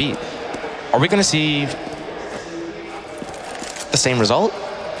back to B. Are we going to see the same result?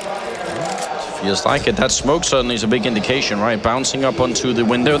 Feels like it. That smoke certainly is a big indication, right? Bouncing up onto the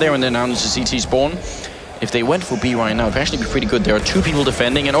window there and then down into CT spawn. If they went for B right now, it'd actually be pretty good. There are two people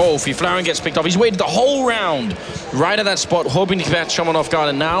defending, and oh, Flaren gets picked up. He's waited the whole round right at that spot, hoping to catch someone off guard,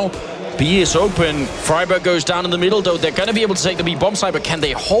 and now B is open. Freiburg goes down in the middle, though. They're going to be able to take the B bomb side, but can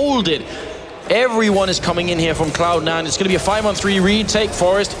they hold it? Everyone is coming in here from Cloud9. It's going to be a 5-on-3 retake.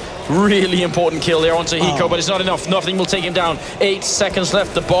 Forest, really important kill there onto Hiko, but it's not enough. Nothing will take him down. 8 seconds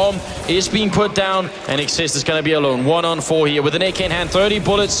left. The bomb is being put down, and Exist is going to be alone. 1-on-4 here with an AK in hand. 30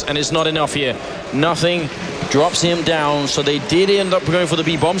 bullets, and it's not enough here. Nothing drops him down, so they did end up going for the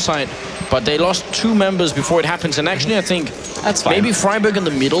B bomb site, but they lost 2 members before it happens. And actually, I think that's fine. Maybe Freiburg in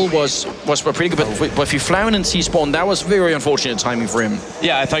the middle was pretty good, but if you Flaren and C-spawn, that was very unfortunate timing for him.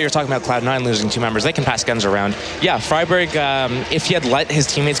 Yeah, I thought you were talking about Cloud9 losing 2 members. They can pass guns around. Yeah, Freiburg, if he had let his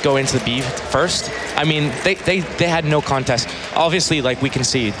teammates go into the B first, I mean, they had no contest. Obviously, like we can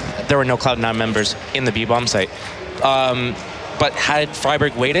see, there were no Cloud9 members in the B bomb site. But had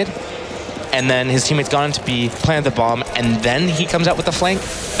Freiburg waited, and then his teammates gone into B, planted the bomb, and then he comes out with the flank,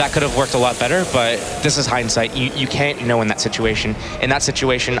 that could have worked a lot better, but this is hindsight. You can't know in that situation. In that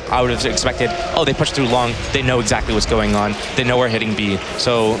situation, I would have expected, oh, they pushed through long, they know exactly what's going on, they know we're hitting B,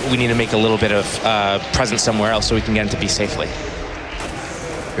 so we need to make a little bit of presence somewhere else so we can get into B safely.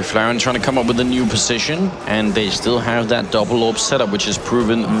 Flaren trying to come up with a new position, and they still have that double orb setup, which has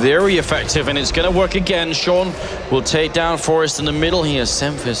proven very effective, and it's going to work again. Sean will take down Forest in the middle here.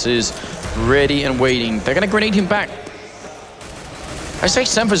 Semphis is ready and waiting. They're going to grenade him back. I say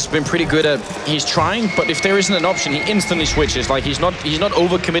Semphis has been pretty good at, he's trying, but if there isn't an option, he instantly switches. Like he's not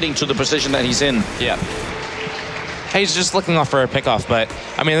overcommitting to the position that he's in. Yeah. He's just looking off for a pickoff, but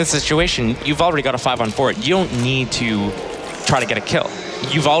I mean, in this situation, you've already got a 5-on-4. You don't need to try to get a kill.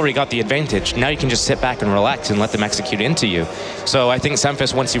 You've already got the advantage. Now you can just sit back and relax and let them execute into you. So I think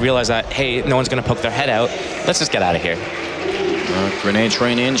Semphis, once he realized that, hey, no one's going to poke their head out, let's just get out of here. Grenade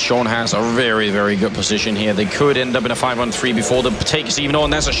train in. Sean has a very, very good position here. They could end up in a 5-on-3 before the take is even on.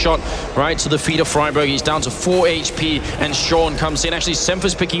 That's a shot right to the feet of Freiburg. He's down to 4 HP, and Sean comes in. Actually,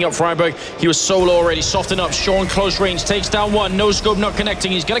 Semphis picking up Freiburg. He was solo already. Soften up. Sean close range takes down one. No scope, not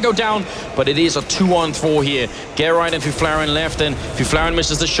connecting. He's going to go down, but it is a 2-on-4 here. Get Right and Flaren left, and Flaren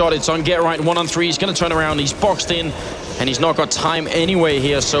misses the shot. It's on Get Right. 1-on-3. He's going to turn around. He's boxed in, and he's not got time anyway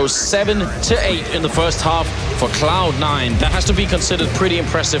here. So 7-8 in the first half for Cloud9. That has to be considered pretty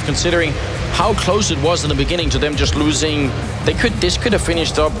impressive, considering how close it was in the beginning to them just losing. This could have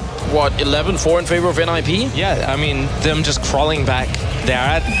finished up, what, 11-4 in favor of NiP? Yeah, I mean, them just crawling back.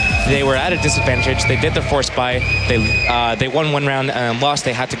 They were at a disadvantage. They did the force buy. They won 1 round and lost.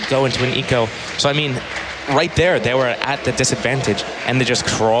 They had to go into an eco. So I mean, right there, they were at the disadvantage, and they just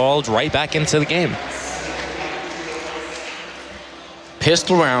crawled right back into the game.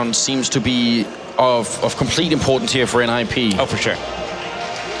 Pistol round seems to be of complete importance here for NiP. Oh, for sure.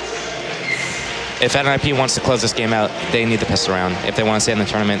 If NiP wants to close this game out, they need the pistol round. If they want to stay in the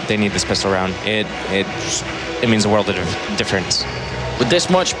tournament, they need this pistol round. It means a world of difference. With this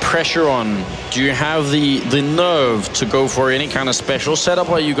much pressure on, do you have the nerve to go for any kind of special setup,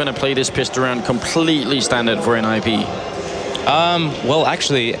 or are you going to play this pistol round completely standard for NiP? Well,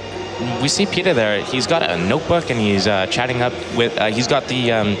 actually, we see Peter there. He's got a notebook and he's chatting up with. He's got the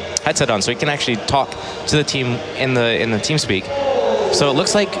headset on, so he can actually talk to the team in the TeamSpeak. So it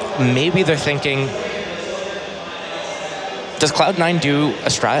looks like maybe they're thinking, does Cloud9 do a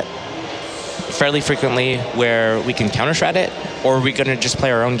strat fairly frequently where we can counter strat it, or are we going to just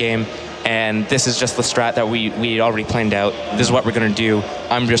play our own game? And this is just the strat that we already planned out. This is what we're going to do.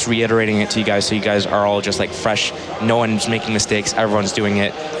 I'm just reiterating it to you guys so you guys are all just like fresh. No one's making mistakes. Everyone's doing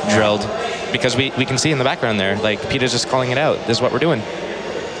it, drilled. Because we can see in the background there, like Peter's just calling it out. This is what we're doing.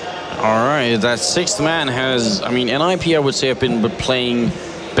 All right, that 6th man has, I mean, NiP, I would say, have been playing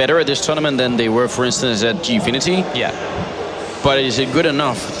better at this tournament than they were, for instance, at Gfinity. Yeah. But is it good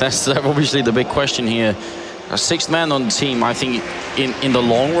enough? That's obviously the big question here. A sixth man on the team, I think, in the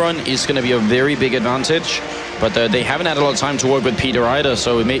long run, is going to be a very big advantage. But they haven't had a lot of time to work with Peter either,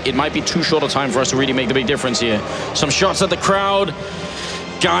 so it might be too short a time for us to really make the big difference here. Some shots at the crowd.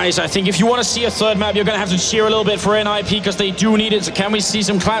 Guys, I think if you want to see a third map, you're going to have to cheer a little bit for NiP, because they do need it. So can we see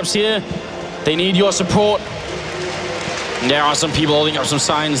some claps here? They need your support. There are some people holding up some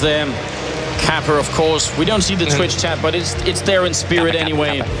signs there. Kappa, of course. We don't see the Twitch chat, but it's there in spirit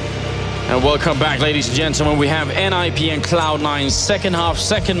anyway. And welcome back, ladies and gentlemen. We have NiP and Cloud9, second half,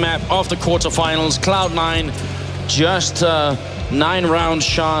 second map of the quarterfinals. Cloud9 just 9 rounds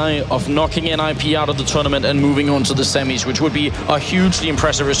shy of knocking NiP out of the tournament and moving on to the semis, which would be a hugely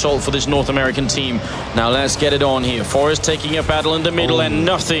impressive result for this North American team. Now let's get it on here. Forest taking a battle in the middle, and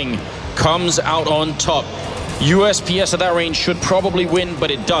nothing comes out on top. USPS at that range should probably win,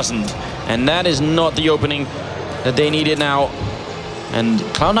 but it doesn't. And that is not the opening that they needed now. And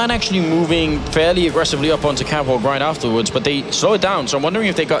Cloud9 actually moving fairly aggressively up onto Catwalk right afterwards, but they slow it down. So I'm wondering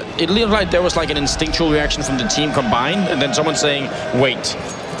if they got... It looked like there was like an instinctual reaction from the team combined, and then someone saying, wait.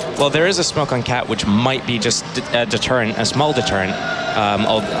 Well, there is a smoke on Cat, which might be just a deterrent, a small deterrent,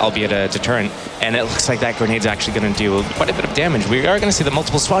 albeit a deterrent. And it looks like that grenade's actually going to do quite a bit of damage. We are going to see the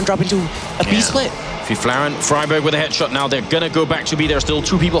multiple Swan drop into a B-split. Flaren, Freiberg with a headshot now. They're going to go back to B. There are still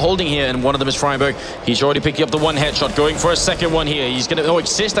 2 people holding here, and one of them is Freiberg. He's already picked up the 1 headshot, going for a second one here. He's going to... Oh,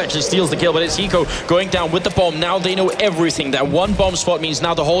 Exist actually steals the kill, but it's Hiko going down with the bomb. Now they know everything. That 1 bomb spot means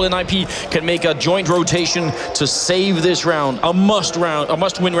now the whole NiP can make a joint rotation to save this round. A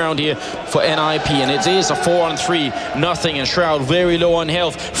must-win round here for NiP, and it is a 4-on-3. Nothing, and Shroud very low on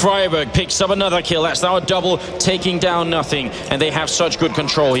health. Freiberg picks up another kill. That's now a double, taking down Nothing, and they have such good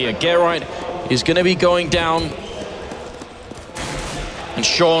control here. Geralt is going to be going down, and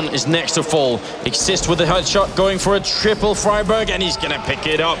Sean is next to fall. Exist with the headshot, going for a triple Freiberg, and he's going to pick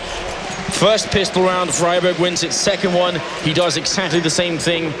it up. First pistol round, Freiberg wins it. Second one, he does exactly the same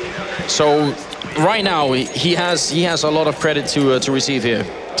thing. So right now, he has a lot of credit to receive here.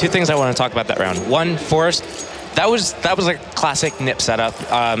 2 things I want to talk about that round. 1, Forrest. That was a classic NiP setup.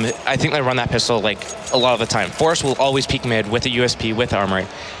 I think they run that pistol like a lot of the time. Forrest will always peek mid with a USP, with armory.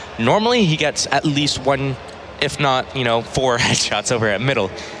 Normally, he gets at least 1, if not, 4 headshots over at middle.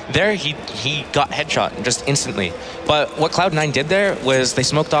 There, he got headshot just instantly. But what Cloud9 did there was they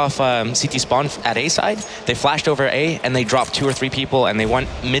smoked off CT spawn at A side, they flashed over A, and they dropped 2 or 3 people, and they went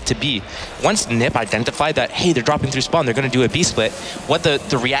mid to B. Once NiP identified that, hey, they're dropping through spawn, they're going to do a B split, what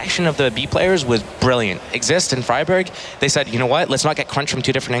the reaction of the B players was brilliant. Exist and Freiberg, they said, you know what, let's not get crunched from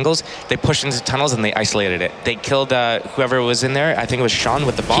 2 different angles. They pushed into tunnels and they isolated it. They killed whoever was in there. I think it was Sean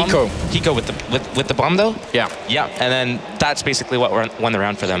with the bomb. Hiko with the bomb, though? Yeah. Yeah, and then that's basically what won the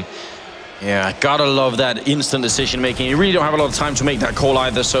round for them. Yeah, gotta love that instant decision making. You really don't have a lot of time to make that call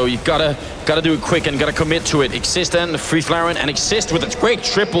either, so you've gotta do it quick and gotta commit to it. Exist and Free Flaren, and Exist with a great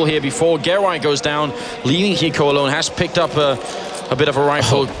triple here before Geralt goes down, leaving Hiko alone. Has picked up a bit of a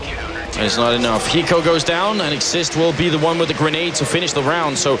rifle. It's not enough. Hiko goes down, and Exist will be the one with the grenade to finish the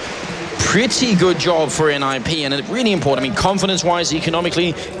round. So pretty good job for NiP, and it's really important. I mean, confidence-wise,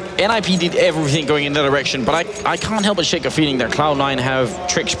 economically, NiP did everything going in that direction, but I can't help but shake a feeling that Cloud9 have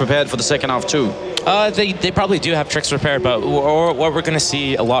tricks prepared for the second half too. They probably do have tricks prepared, but what we're going to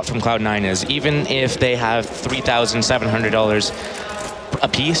see a lot from Cloud9 is even if they have $3,700 a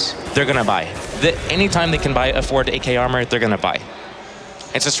piece, they're going to buy. Anytime they can buy afford AK armor, they're going to buy.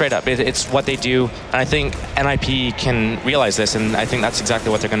 It's a straight up. It's what they do, and I think NiP can realize this, and I think that's exactly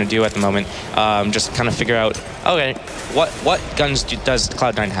what they're going to do at the moment. Just kind of figure out, okay, what guns does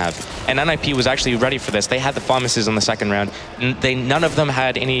Cloud9 have? And NiP was actually ready for this. They had the FOMSs on the second round. None of them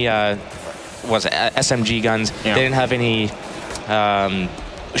had any SMG guns. Yeah. They didn't have any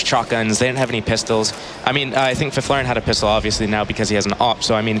shotguns. They didn't have any pistols. I mean, I think Fiflaren had a pistol, obviously, now because he has an AWP.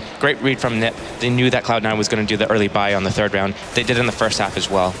 So, I mean, great read from NiP. They knew that Cloud9 was going to do the early buy on the third round. They did in the first half as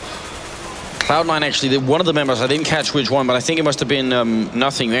well. Cloud9 actually, one of the members, I didn't catch which one, but I think it must have been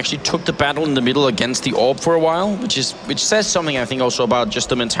Nothing. They actually took the battle in the middle against the AWP for a while, which says something, I think, also about just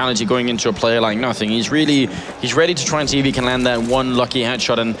the mentality going into a player like Nothing. He's ready to try and see if he can land that one lucky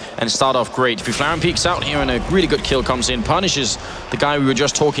headshot and start off great. Fiflaren peeks out here, and a really good kill comes in, punishes the guy we were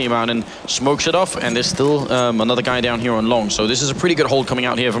just talking about, and smokes it off, and there's still another guy down here on long. So this is a pretty good hold coming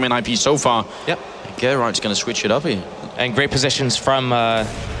out here from NiP so far. Yep. Gerart's going to switch it up here. And great positions from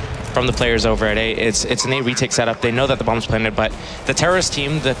from the players over at A. It's an A retake setup. They know that the bomb's planted, but the terrorist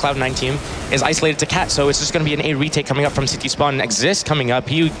team, the Cloud9 team, is isolated to Cat, so it's just going to be an A retake coming up from CT spawn. Exist coming up.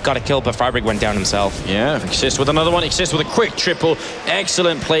 He got a kill, but Freiburg went down himself. Yeah, Exist with another one. Exist with a quick triple.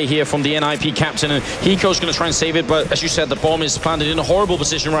 Excellent play here from the NiP captain, and Hiko's going to try and save it, but as you said, the bomb is planted in a horrible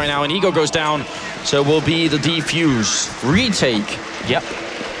position right now, and Hiko goes down, so will be the defuse. Retake. Yep.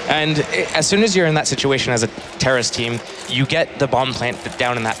 And as soon as you're in that situation as a terrorist team, you get the bomb planted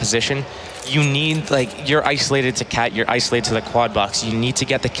down in that position. You need, like, you're isolated to Cat, you're isolated to the quad box. You need to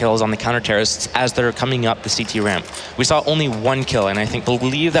get the kills on the counter-terrorists as they're coming up the CT ramp. We saw only one kill, and I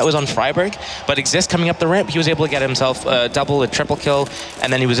believe that was on Freiburg, but Exist coming up the ramp, he was able to get himself a double, a triple kill,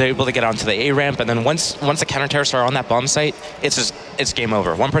 and then he was able to get onto the A ramp, and then once the counter-terrorists are on that bomb site, it's game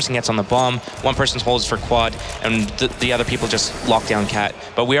over. One person gets on the bomb, one person holds for quad, and the other people just lock down Cat.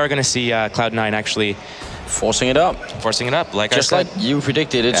 But we are going to see Cloud9 actually forcing it up, like just like you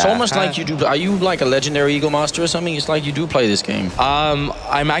predicted. It's almost like you do. Are you like a legendary Eagle Master or something? It's like you do play this game.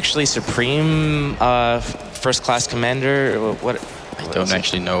 I'm actually Supreme First Class Commander. What I don't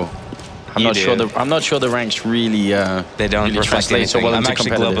actually know. I'm not sure the ranks really. They don't really reflect translate so well I'm into actually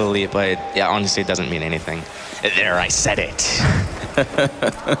competitive. global elite, but yeah, honestly, it doesn't mean anything. There, I said it.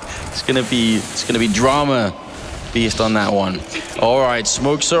 It's gonna be drama based on that one. All right,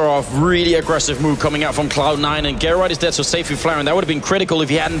 smokes are off. Really aggressive move coming out from Cloud9, and Gerard is dead, so safe with Flaren. That would have been critical if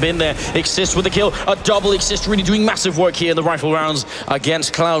he hadn't been there. Exist with the kill, a double. Exist really doing massive work here in the rifle rounds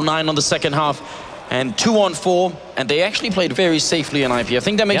against Cloud9 on the second half. And 2-on-4, and they actually played very safely in IP. I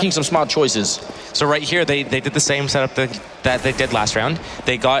think they're making some smart choices. So right here, they did the same setup that they did last round.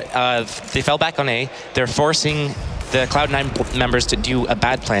 They fell back on A. They're forcing the Cloud9 members to do a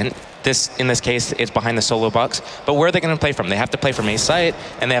bad plant. In this case, it's behind the solo box. But where are they going to play from? They have to play from A site,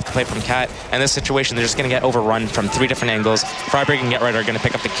 and they have to play from Cat. And this situation, they're just going to get overrun from 3 different angles. Freiburg and Get Right are going to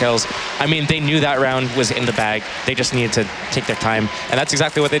pick up the kills. I mean, they knew that round was in the bag. They just needed to take their time. And that's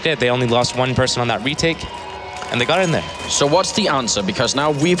exactly what they did. They only lost one person on that retake, and they got in there. So what's the answer? Because now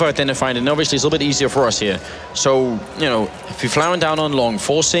we've identified, and obviously it's a little bit easier for us here. So, you know, if you're flowering down on long,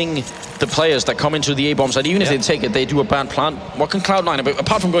 forcing the players that come into the A-bomb side, even if they take it, they do a bad plant. What can Cloud9,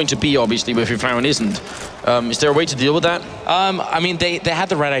 apart from going to B, obviously, but if your flowering isn't, is there a way to deal with that? I mean, they had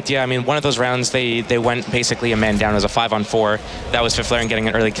the right idea. I mean, one of those rounds, they went basically a man down as a 5-on-4. That was Fiflaren getting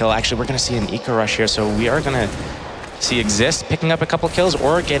an early kill. Actually, we're going to see an eco rush here, so we are going to see Exist picking up a couple kills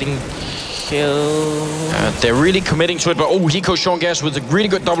or getting killed. They're really committing to it, but Hiko Sean Gas with a really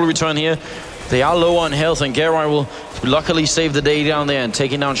good double return here. They are low on health, and Gerai will luckily save the day down there and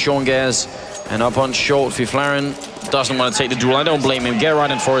taking down Sean Gas. And up on short, Fiflaren doesn't want to take the duel. I don't blame him. Gerai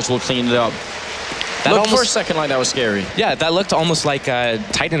and Forrest will clean it up. That looked for a second like that was scary. Yeah, that looked almost like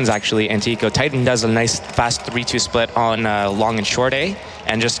Titans actually, Antico. Titan does a nice fast 3-2 split on long and short A,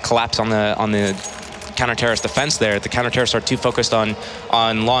 and just collapse on the counter-terrorist defense there. The counter-terrorists are too focused on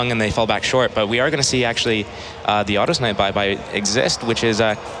long, and they fall back short. But we are going to see actually the auto snipe by Exist, which is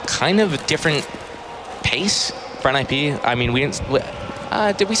a kind of a different pace for NiP. I mean,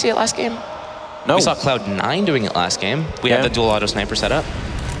 did we see it last game? No. We saw Cloud9 doing it last game. We had the dual auto sniper set up.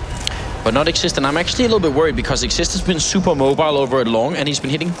 But not Exist, and I'm actually a little bit worried because Exist has been super mobile over at long, and he's been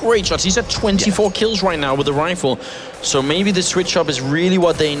hitting great shots. He's at 24 kills right now with the rifle. So maybe the switch up is really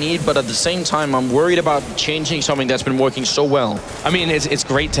what they need, but at the same time, I'm worried about changing something that's been working so well. I mean, it's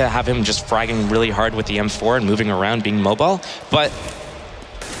great to have him just fragging really hard with the M4 and moving around, being mobile, but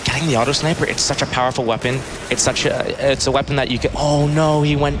getting the auto sniper, it's such a powerful weapon. It's a weapon that you can, oh no,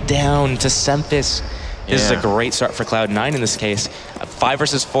 he went down to Semphis. This is a great start for Cloud9 in this case.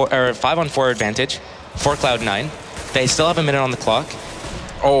 5-on-4 advantage for Cloud9. They still have a minute on the clock.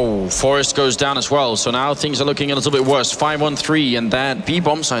 Oh, Forrest goes down as well. So now things are looking a little bit worse. 5-on-3, and that B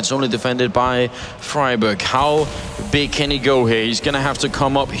bomb site's only defended by Freiburg. How big can he go here? He's going to have to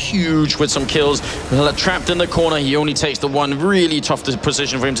come up huge with some kills. Trapped in the corner, he only takes the one. Really tough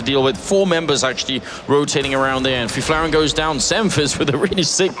position for him to deal with. 4 members actually rotating around there. And Fiflaren goes down. Semphis with a really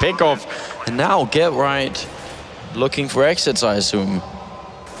sick pickoff. And now Get Right looking for exits, I assume.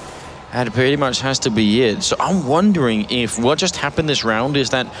 That pretty much has to be it. So I'm wondering if what just happened this round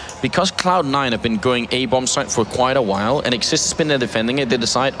is that because Cloud9 have been going A-bomb site for quite a while, and Exist has been there defending it, they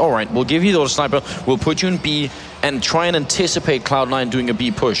decide, all right, we'll give you the sniper, we'll put you in B, and try and anticipate Cloud9 doing a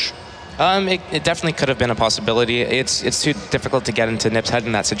B push. It definitely could have been a possibility. It's too difficult to get into NiP's head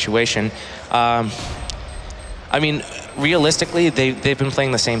in that situation. I mean, realistically, they've been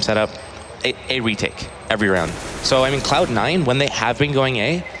playing the same setup, a retake every round. So, I mean, Cloud9, when they have been going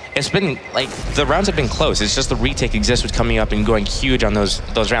A, it's been, like, the rounds have been close. It's just the retake Exist was coming up and going huge on those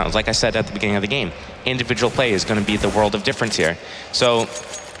rounds. Like I said at the beginning of the game, individual play is going to be the world of difference here. So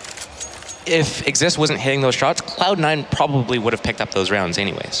if Exist wasn't hitting those shots, Cloud9 probably would have picked up those rounds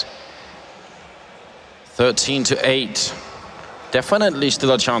anyways. 13-8. Definitely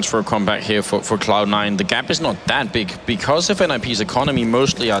still a chance for a comeback here for Cloud9. The gap is not that big because of NiP's economy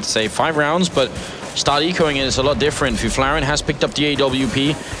mostly, I'd say. 5 rounds, but start ecoing it is a lot different. Fiflaren has picked up the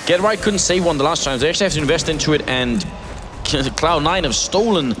AWP. Get Right couldn't save one the last time. They actually have to invest into it, and Cloud9 have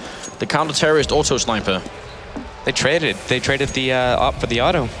stolen the counter-terrorist auto-sniper. They traded the op for the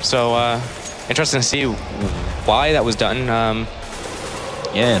auto. So interesting to see why that was done.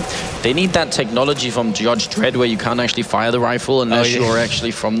 Yeah, they need that technology from Judge Dredd where you can't actually fire the rifle unless you're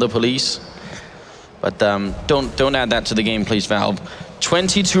actually from the police. But don't add that to the game, please, Valve.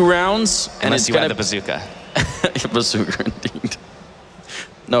 22 rounds, and unless it's you gonna... add the bazooka. Bazooka, indeed.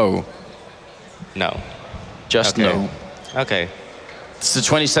 No. No. Just okay. no. Okay. It's the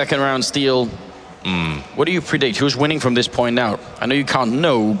 22nd round steal. What do you predict? Who's winning from this point out? I know you can't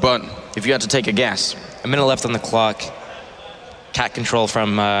know, but if you had to take a guess. A minute left on the clock. Cat control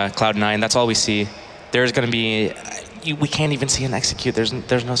from Cloud9. That's all we see. There's going to be... we can't even see an execute.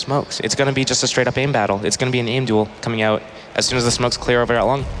 There's no smokes. It's going to be just a straight-up aim battle. It's going to be an aim duel coming out as soon as the smokes clear over that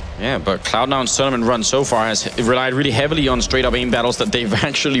long. Yeah, but Cloud9's tournament run so far has relied really heavily on straight-up aim battles that they've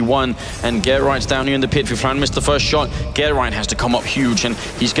actually won. And Get Right's down here in the pit. Fiflaren missed the first shot. Get Right has to come up huge, and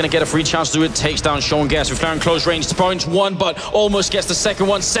he's going to get a free chance to do it. Takes down Sean Gas. Fiflaren close range to point one, but almost gets the second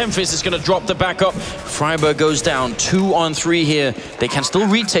one. Semphis is going to drop the backup. Freiburg goes down 2-on-3 here. They can still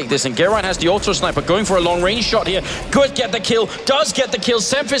retake this, and Get Right has the auto sniper going for a long range shot here. Could get the kill. Does get the kill.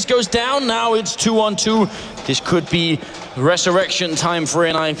 Semphis goes down. Now it's 2-on-2. This could be resurrection time for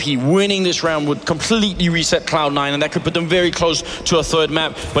NiP. Winning this round would completely reset Cloud9, and that could put them very close to a third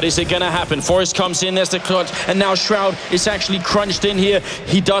map. But is it gonna happen? Forrest comes in, there's the clutch, and now Shroud is actually crunched in here.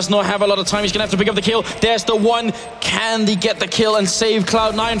 He does not have a lot of time. He's gonna have to pick up the kill. There's the one. Can he get the kill and save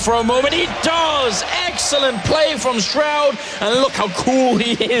Cloud9 for a moment? He does! Excellent play from Shroud, and look how cool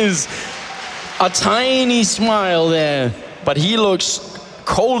he is. A tiny smile there, but he looks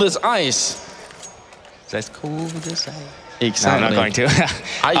cold as ice. That's cool to say. Exactly. No, I'm not going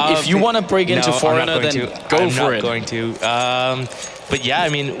to. If you want to break into Foreigner, then go for it. I'm not going to. But yeah, I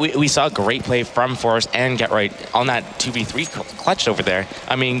mean, we saw great play from Forrest and Get Right on that 2v3 clutch over there.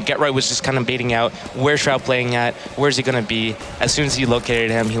 I mean, Get Right was just kind of baiting out where's Shroud playing at, where's he going to be. As soon as he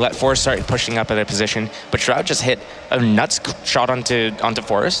located him, he let Forrest start pushing up at a position, but Shroud just hit a nuts shot onto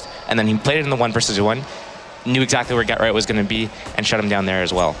Forrest, and then he played it in the 1 versus 1. Knew exactly where Get Right was going to be and shut him down there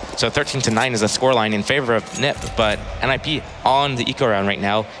as well. So 13-9 is the scoreline in favor of NiP, but NiP on the eco round right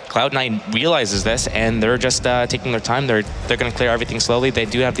now. Cloud9 realizes this, and they're just taking their time. They're going to clear everything slowly. They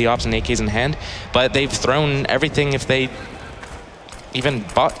do have the ops and AKs in hand, but they've thrown everything if they even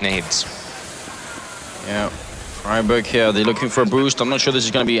bought nades. Yeah. Freiburg here, they're looking for a boost. I'm not sure this is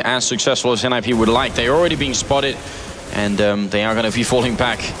going to be as successful as NiP would like. They're already being spotted, and they are going to be falling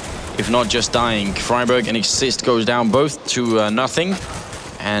back, if not just dying. Freiburg and Exist goes down both to nothing,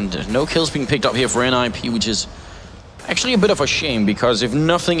 and no kills being picked up here for NiP, which is actually a bit of a shame, because if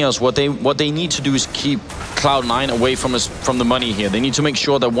nothing else, what they need to do is keep Cloud9 away from the money here. They need to make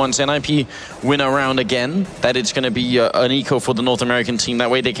sure that once NiP win a round again, that it's going to be an eco for the North American team. That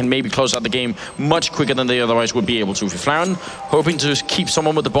way they can maybe close out the game much quicker than they otherwise would be able to. Fiflaren hoping to keep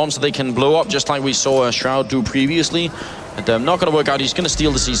someone with the bomb so they can blow up, just like we saw Shroud do previously. But not going to work out. He's going to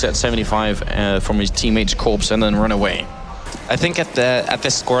steal the CSAT 75 from his teammate's corpse and then run away. I think at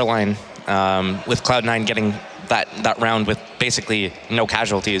this scoreline, with Cloud9 getting that round with basically no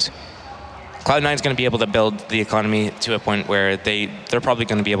casualties, Cloud9 is going to be able to build the economy to a point where they're probably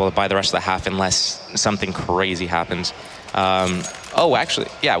going to be able to buy the rest of the half unless something crazy happens. Oh, actually,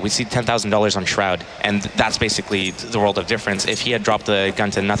 yeah, we see $10,000 on Shroud, and that's basically the world of difference. If he had dropped the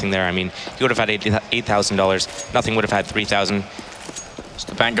gun to nothing there, I mean, he would have had $8,000. Nothing would have had $3,000. It's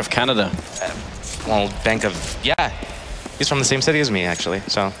the Bank of Canada. Well, Bank of, yeah. He's from the same city as me, actually,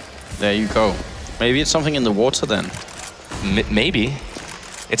 so. There you go. Maybe it's something in the water then. Maybe.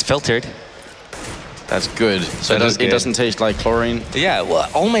 It's filtered. That's good. So it doesn't taste like chlorine? Yeah, well,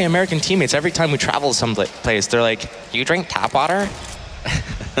 all my American teammates, every time we travel someplace, they're like, you drink tap water?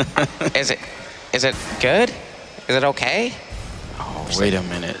 Is it good? Is it okay? Oh, wait a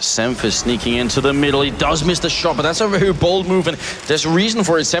minute. Semphis sneaking into the middle. He does miss the shot, but that's a very bold move, and there's a reason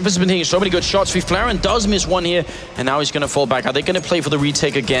for it. Semphis has been taking so many good shots. Fiflaren does miss one here, and now he's going to fall back. Are they going to play for the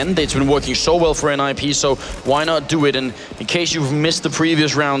retake again? It's been working so well for NiP, so why not do it? And in case you've missed the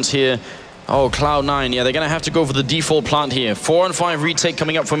previous rounds here, oh, Cloud9, yeah, they're going to have to go for the default plant here. 4-on-5 retake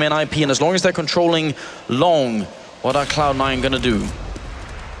coming up from NiP, and as long as they're controlling long, what are Cloud9 going to do?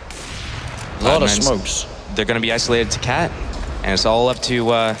 A lot of smokes. They're going to be isolated to Cat, and it's all up to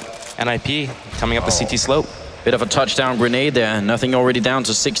NiP coming up the CT slope. Bit of a touchdown grenade there. Nothing already down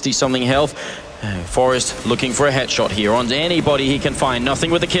to 60-something health. Forrest looking for a headshot here on anybody he can find.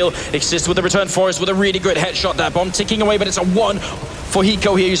 Nothing with the kill. Exist with the return. Forrest with a really good headshot. That bomb ticking away, but it's a 1 for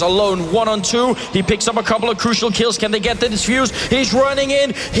Hiko here. He's alone, 1 on 2. He picks up a couple of crucial kills. Can they get the defuse? He's running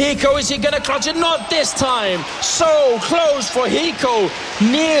in. Hiko, is he gonna clutch it? Not this time. So close for Hiko.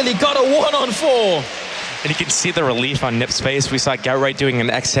 Nearly got a 1 on 4. And you can see the relief on NiP's face. We saw Gerrit doing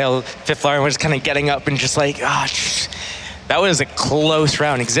an exhale. Fiflaren was kind of getting up and just like, that was a close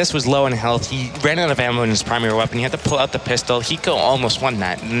round. Exist was low in health. He ran out of ammo in his primary weapon. He had to pull out the pistol. Hiko almost won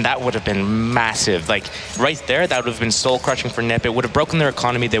that, and that would have been massive. Like, right there, that would have been soul-crushing for NiP. It would have broken their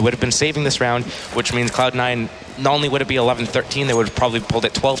economy. They would have been saving this round, which means Cloud9, not only would it be 11-13, they would have probably pulled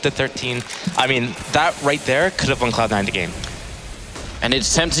it 12-13. I mean, that right there could have won Cloud9 the game. And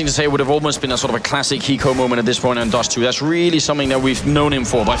it's tempting to say it would have almost been a sort of a classic Hiko moment at this point on Dust 2. That's really something that we've known him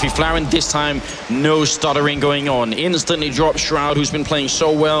for. But Fiflaren this time, no stuttering going on. Instantly drops Shroud, who's been playing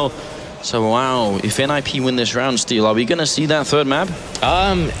so well. So wow, if NiP win this round still, are we going to see that third map?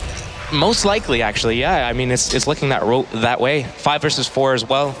 Most likely, actually, yeah. I mean, it's looking that way. 5 versus 4 as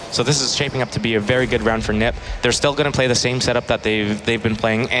well. So this is shaping up to be a very good round for NiP. They're still going to play the same setup that they've been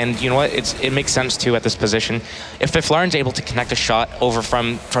playing, and you know what? It makes sense too at this position. If Fiflaren's able to connect a shot over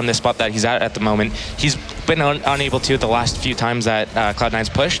from the spot that he's at the moment, he's been unable to the last few times that Cloud9's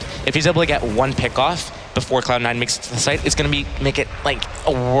pushed. If he's able to get one pick off before Cloud9 makes it to the site, it's going to make it like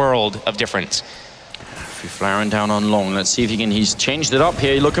a world of difference. Fiflaren down on long. Let's see if he can. He's changed it up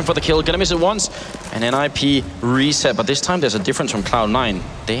here. Looking for the kill. Gonna miss it once. And NiP reset. But this time there's a difference from Cloud9.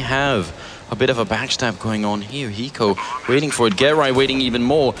 They have a bit of a backstab going on here. Hiko waiting for it. Gerrit waiting even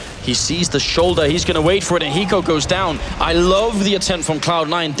more. He sees the shoulder. He's gonna wait for it, and Hiko goes down. I love the attempt from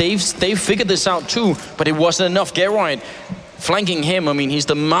Cloud9. They've figured this out too, but it wasn't enough. Gerrit flanking him. I mean, he's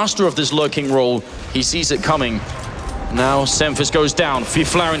the master of this lurking role. He sees it coming. Now Semphis goes down.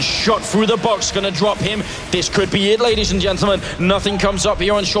 Fiflaren shot through the box, gonna drop him. This could be it, ladies and gentlemen. Nothing comes up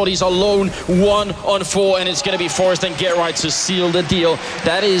here on short. He's alone, 1 on 4, and it's gonna be Forrest and Gerrit to seal the deal.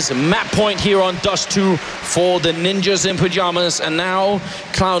 That is map point here on Dust 2 for the Ninjas in Pajamas. And now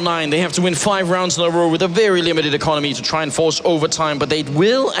Cloud9, they have to win 5 rounds in a row with a very limited economy to try and force overtime, but they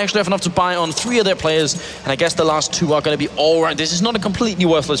will actually have enough to buy on 3 of their players, and I guess the last 2 are gonna be all right. This is not a completely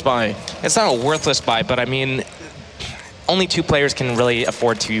worthless buy. It's not a worthless buy, but I mean, only 2 players can really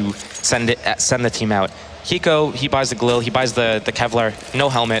afford to send the team out. Hiko, he buys the Glil, he buys the Kevlar, no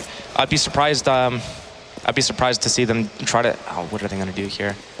helmet. I'd be surprised to see them try to. Oh, what are they gonna do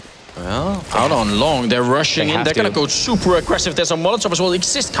here? Well, out on long, they're rushing in. They're gonna go super aggressive. There's a Molotov as well.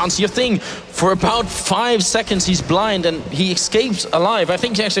 Exist can't see a thing. For about 5 seconds, he's blind and he escapes alive. I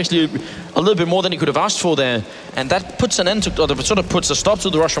think that's actually a little bit more than he could have asked for there. And that puts an end to, or sort of puts a stop to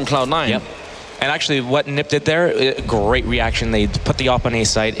the rush from Cloud9. Yep. And actually, what NiP did there, great reaction. They put the op on A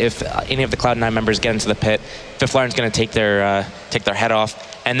site. If any of the Cloud9 members get into the pit, Fiflaren's going to take their head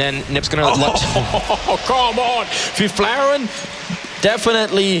off, and then NiP's going to. Oh, come on, Fiflaren,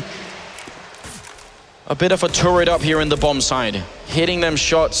 definitely a bit of a turret up here in the bomb side, hitting them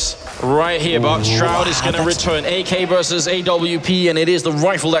shots right here. But Shroud is going to return. AK versus AWP, and it is the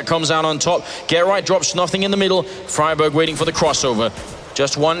rifle that comes out on top. Gerrit drops nothing in the middle. Freiburg waiting for the crossover.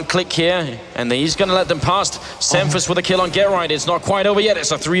 Just 1 click here, and he's going to let them pass. Semphis with a kill on Gerrit. It's not quite over yet.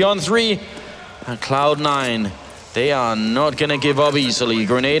 It's a 3-on-3. And Cloud9, they are not going to give up easily.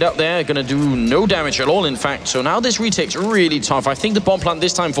 Grenade up there, going to do no damage at all, in fact. So now this retake's really tough. I think the bomb plant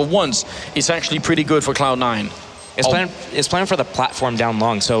this time, for once, is actually pretty good for Cloud9. It's planned for the platform down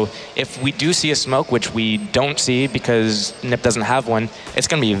long. So if we do see a smoke, which we don't see because NiP doesn't have one, it's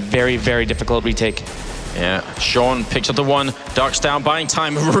going to be a very, very difficult retake. Yeah, Sean picks up the 1, ducks down, buying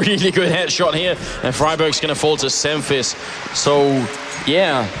time, a really good headshot here, and Freiburg's gonna fall to Semphis. So,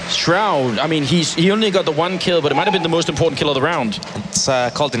 yeah, Shroud, I mean, he only got the 1 kill, but it might have been the most important kill of the round. It's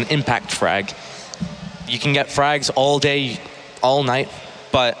called an impact frag. You can get frags all day, all night,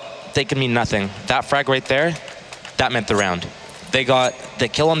 but they can mean nothing. That frag right there, that meant the round. They got the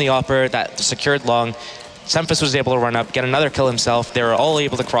kill on the upper, that secured long. Semphis was able to run up, get another kill himself. They were all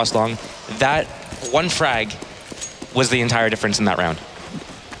able to cross long. That 1 frag was the entire difference in that round.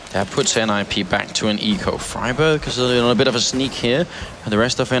 That puts NiP back to an eco. Freiburg is a bit of a sneak here, and the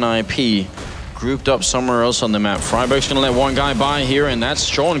rest of NiP grouped up somewhere else on the map. Freiburg's gonna let 1 guy by here, and that's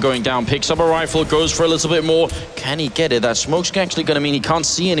Sean going down. Picks up a rifle, goes for a little bit more. Can he get it? That smoke's actually gonna mean he can't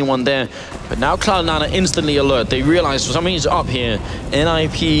see anyone there. But now Cloud9 are instantly alert. They realize something's up here.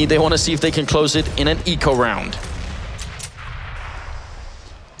 NiP, they want to see if they can close it in an eco round.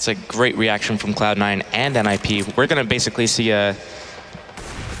 It's a great reaction from Cloud9 and NiP. We're going to basically see a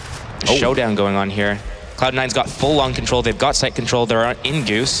showdown going on here. Cloud9's got full-on control. They've got site control. They're in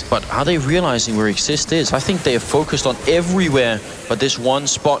Goose. But are they realizing where Exist is? I think they are focused on everywhere but this one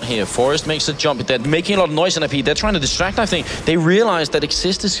spot here. Forest makes a jump. They're making a lot of noise in NiP. They're trying to distract, I think. They realize that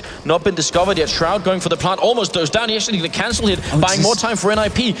Exist has not been discovered yet. Shroud going for the plant almost goes down. He actually going to cancel it, buying more time for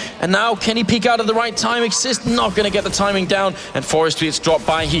NiP. And now, can he peek out at the right time? Exist not going to get the timing down. And Forest gets dropped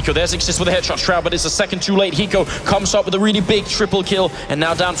by Hiko. There's Exist with a headshot. Shroud, but it's a second too late. Hiko comes up with a really big triple kill. And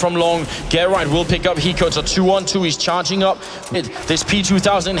now down from long. Gerrit will pick up Hiko. It's a 2-on-2. He's charging up with this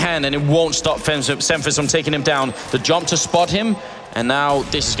P2000 in hand, and it won't stop Semphis from taking him down. The jump to spot him. And now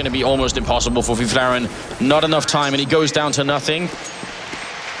this is going to be almost impossible for Fiflaren. Not enough time, and he goes down to nothing.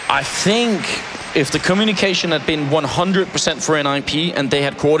 I think if the communication had been 100% for NiP and they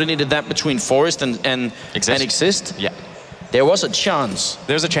had coordinated that between Forest and Exist, yeah, there was a chance.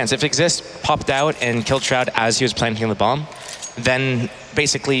 There's a chance. If Exist popped out and killed Shroud as he was planting the bomb, then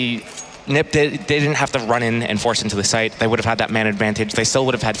basically NiP, they didn't have to run in and force into the site. They would have had that man advantage. They still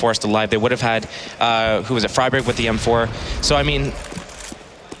would have had Forest alive. They would have had, who was it, Freiburg with the M4. So, I mean,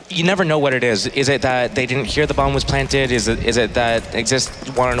 you never know what it is. Is it that they didn't hear the bomb was planted? Is it that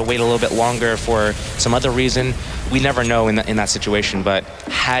Exist wanted to wait a little bit longer for some other reason? We never know in that situation. But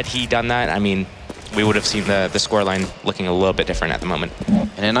had he done that, I mean, we would have seen the scoreline looking a little bit different at the moment.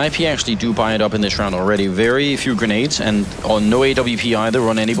 And NiP actually do buy it up in this round already. Very few grenades and on no AWP either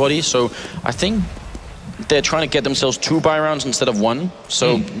on anybody. So I think they're trying to get themselves 2 buy rounds instead of 1.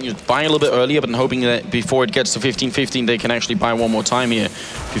 So you're buying a little bit earlier, but hoping that before it gets to 15-15, they can actually buy one more time here.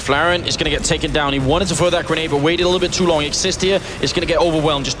 Fiflaren is going to get taken down. He wanted to throw that grenade, but waited a little bit too long. Exist here is going to get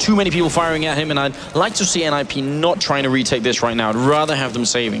overwhelmed. Just too many people firing at him, and I'd like to see NiP not trying to retake this right now. I'd rather have them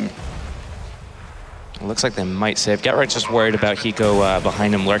saving. It looks like they might save. Gerrit's just worried about Hiko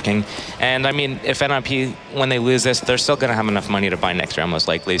behind him lurking. And I mean, if NiP, when they lose this, they're still going to have enough money to buy next round, most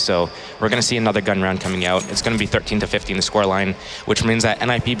likely. So we're going to see another gun round coming out. It's going to be 13-15 the scoreline, which means that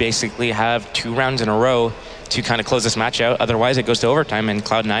NiP basically have 2 rounds in a row to kind of close this match out. Otherwise, it goes to overtime, and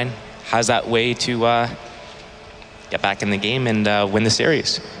Cloud9 has that way to get back in the game and win the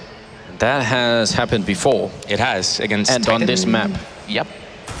series. That has happened before. It has, against And Titan. on this map. Yep.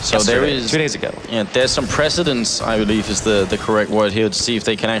 So there is 2 days ago. Yeah, there's some precedence, I believe is the correct word here, to see if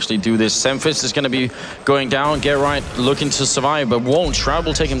they can actually do this. Semphis is going to be going down. Gerrit looking to survive, but won't. Shroud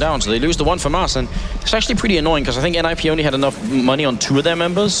will take him down. So they lose the one from us, and it's actually pretty annoying because I think NiP only had enough money on 2 of their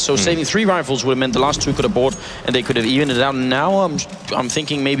members. So saving 3 rifles would have meant the last 2 could have bought, and they could have evened it out. Now I'm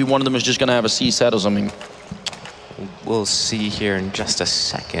thinking maybe one of them is just going to have a C set or something. We'll see here in just a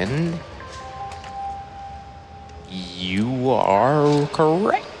second. You are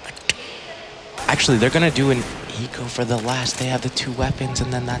correct. Actually, they're going to do an eco for the last. They have the 2 weapons,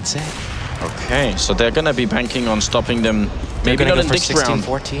 and then that's it. Okay, so they're going to be banking on stopping them. Maybe not in this round.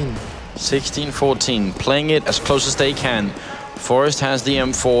 16-14. 16-14, playing it as close as they can. Forest has the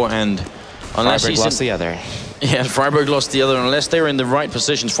M4, and unless Freiburg lost the other. Yeah, Freiburg lost the other. Unless they're in the right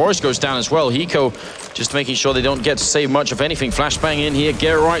positions, Forest goes down as well. Hiko just making sure they don't get to save much of anything. Flashbang in here.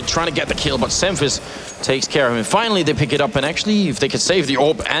 Gerrit trying to get the kill, but Semphis takes care of him. Finally, they pick it up, and actually, if they could save the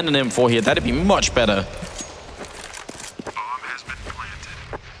AWP and an M4 here, that'd be much better.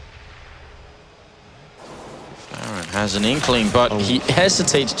 Aaron has an inkling, but he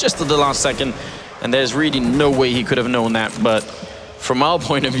hesitates just at the last second, and there's really no way he could have known that. But from our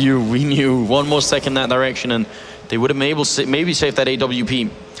point of view, we knew 1 more second that direction, and they would have been able to maybe save that AWP.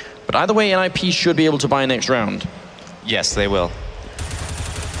 But either way, NiP should be able to buy next round. Yes, they will.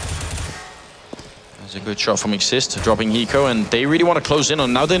 There's a good shot from Exist, dropping Hiko, and they really want to close in on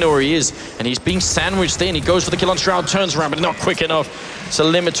him. Now they know where he is, and he's being sandwiched in. He goes for the kill on Shroud, turns around, but not quick enough. It's a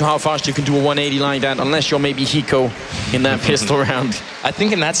limit to how fast you can do a 180 like that, unless you're maybe Hiko in that pistol round. I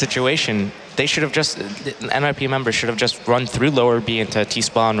think in that situation, they should have just, NiP members should have just run through lower B into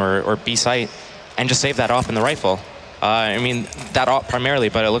T-spawn or B site and just save that off in the rifle. I mean, that off primarily,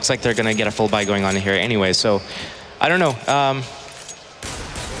 but it looks like they're going to get a full buy going on here anyway, so I don't know.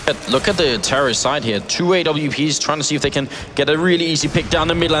 Look at the terrorist side here. 2 AWPs trying to see if they can get a really easy pick down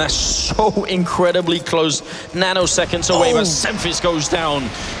the middle. And that's so incredibly close. Nanoseconds away, but Semphis goes down.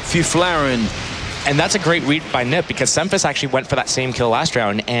 Fiflaren. And that's a great read by NiP, because Semphis actually went for that same kill last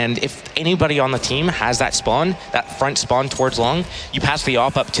round. And if anybody on the team has that spawn, that front spawn towards long, you pass the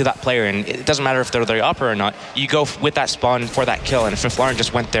op up to that player. And it doesn't matter if they're the opper or not. You go with that spawn for that kill. And if Fiflaren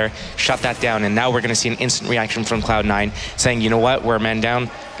just went there, shut that down. And now we're going to see an instant reaction from Cloud9 saying, you know what, we're a man down.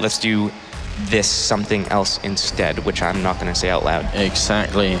 Let's do this something else instead, which I'm not going to say out loud.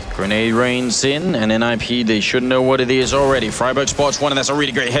 Exactly. Grenade rains in, and NiP, they should know what it is already. Freiburg spots one, and that's a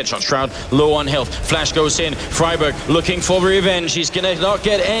really great headshot. Shroud low on health. Flash goes in. Freiburg looking for revenge. He's going to not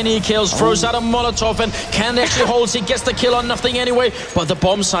get any kills. Throws out a Molotov, and can actually hold. He gets the kill on nothing anyway. But the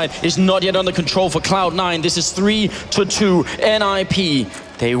bomb side is not yet under control for Cloud9. This is 3-2 NiP.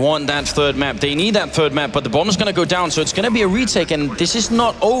 They want that third map. They need that third map, but the bomb is going to go down, so it's going to be a retake, and this is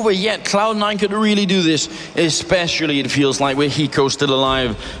not over yet. Cloud9 could really do this, especially it feels like with Hiko still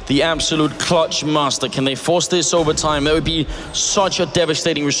alive. The absolute clutch master. Can they force this over time? That would be such a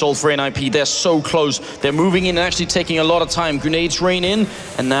devastating result for NiP. They're so close. They're moving in and actually taking a lot of time. Grenades rain in,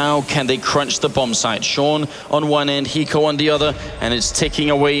 and now can they crunch the bomb site? Sean on one end, Hiko on the other, and it's ticking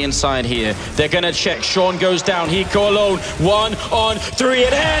away inside here. They're going to check. Sean goes down. Hiko alone. 1 on 3.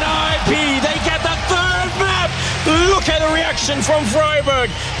 NiP, they get the third map! Look at the reaction from Freiburg.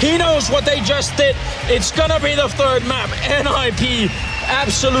 He knows what they just did. It's gonna be the third map. NiP,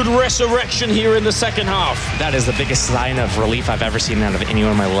 absolute resurrection here in the second half. That is the biggest sign of relief I've ever seen out of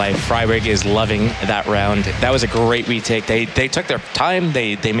anyone in my life. Freiburg is loving that round. That was a great retake. They took their time.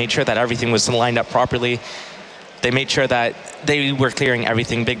 They made sure that everything was lined up properly. They made sure that they were clearing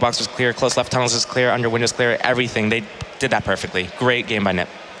everything. Big box was clear, close left tunnels is clear, under windows clear, everything. They did that perfectly. Great game by NiP.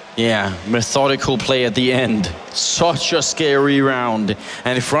 Yeah, methodical play at the end. Such a scary round.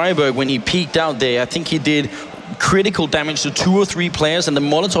 And Freiburg, when he peeked out there, I think he did critical damage to 2 or 3 players, and the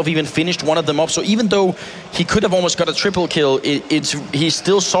Molotov even finished one of them up. So even though he could have almost got a triple kill, he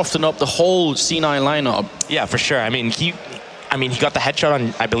still softened up the whole C9 lineup. Yeah, for sure. I mean, he got the headshot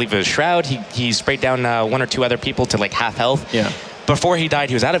on, I believe it was Shroud. He sprayed down 1 or 2 other people to like half health. Yeah. Before he died,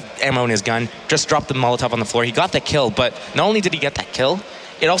 he was out of ammo in his gun, just dropped the Molotov on the floor. He got the kill, but not only did he get that kill,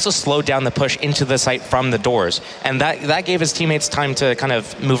 it also slowed down the push into the site from the doors. And that gave his teammates time to kind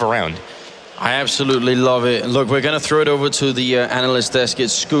of move around. I absolutely love it. Look, we're going to throw it over to the analyst desk.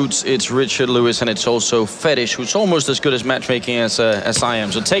 It's Scoots, it's Richard Lewis, and it's also Fetish, who's almost as good as matchmaking as I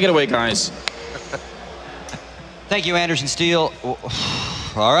am. So take it away, guys. Thank you, Anderson Steele.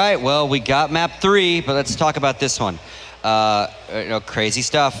 All right, well, we got map 3, but let's talk about this one. Crazy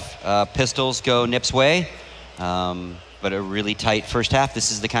stuff. Pistols go NiP's way, but a really tight first half.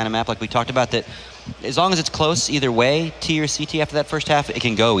 This is the kind of map, like we talked about, that as long as it's close either way, T or CT after that first half, it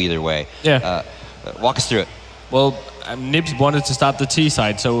can go either way. Yeah. Walk us through it. Well, NiP wanted to start the T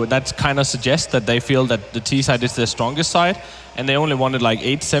side, so that kind of suggests that they feel that the T side is their strongest side, and they only wanted like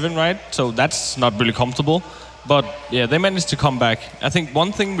 8-7, right? So that's not really comfortable. But yeah, they managed to come back. I think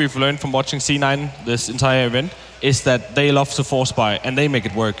one thing we've learned from watching C9 this entire event is that they love to force buy, and they make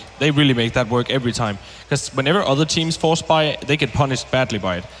it work. They really make that work every time. Because whenever other teams force buy, they get punished badly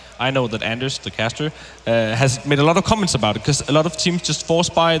by it. I know that Anders, the caster, has made a lot of comments about it, because a lot of teams just force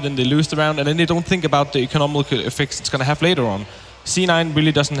buy, then they lose the round, and then they don't think about the economical effects it's going to have later on. C9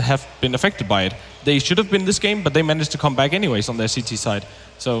 really doesn't have been affected by it. They should have been this game, but they managed to come back anyways on their CT side.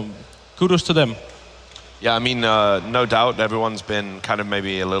 So kudos to them. Yeah, I mean, no doubt everyone's been kind of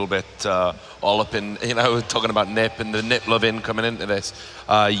maybe a little bit all up in, talking about NiP and the NiP love-in coming into this.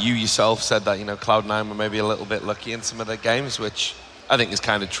 You yourself said that, Cloud9 were maybe a little bit lucky in some of their games, which I think is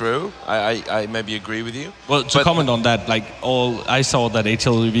kind of true. I maybe agree with you. Well, to comment on that, I saw that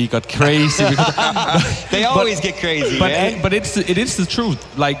HLV got crazy. They always get crazy, man. But it is the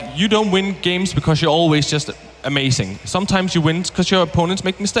truth. Like, you don't win games because you're always just amazing. Sometimes you win because your opponents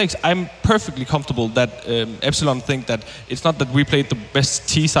make mistakes. I'm perfectly comfortable that Epsilon think that it's not that we played the best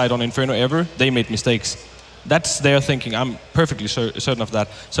T side on Inferno ever. They made mistakes. That's their thinking. I'm perfectly certain of that.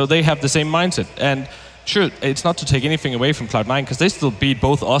 So they have the same mindset. And sure, it's not to take anything away from Cloud9, because they still beat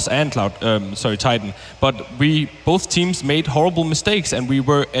both us and Titan. But both teams made horrible mistakes, and we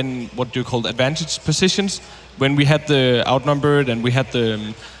were in what you call advantage positions when we had the outnumbered and we had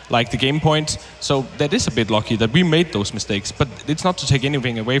the game points. So that is a bit lucky that we made those mistakes. But it's not to take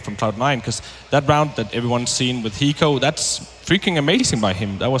anything away from Cloud9, because that round that everyone's seen with Hiko, that's freaking amazing by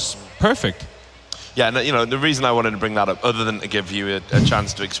him. That was perfect. Yeah, and the reason I wanted to bring that up, other than to give you a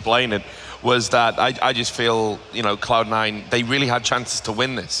chance to explain it, was that I just feel, Cloud9, they really had chances to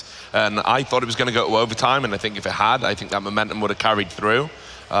win this. And I thought it was going to go to overtime, and I think if it had, I think that momentum would have carried through.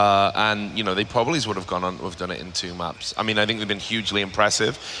 And they probably would have gone on to have done it in 2 maps. I mean, I think they've been hugely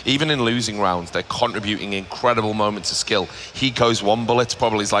impressive. Even in losing rounds, they're contributing incredible moments of skill. Hiko's 1 bullet's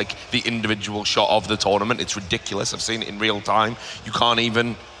probably is like the individual shot of the tournament. It's ridiculous. I've seen it in real time.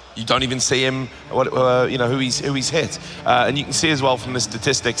 You don't even see him, who he's hit. And you can see as well from the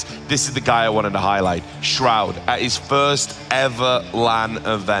statistics, this is the guy I wanted to highlight. Shroud, at his first ever LAN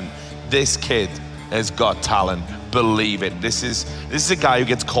event. This kid has got talent. believe it. This is a guy who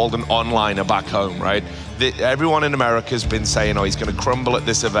gets called an onliner back home, right? Everyone in America has been saying, oh, he's going to crumble at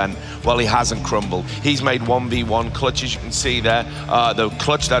this event. Well, he hasn't crumbled. He's made 1v1 clutches, you can see there. The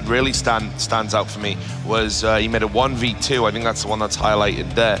clutch that really stands out for me was he made a 1v2, I think that's the one that's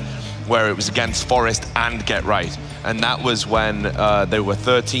highlighted there, where it was against Forest and Get Right. And that was when they were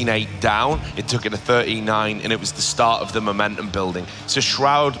 13-8 down. It took it to 13-9, and it was the start of the momentum building. So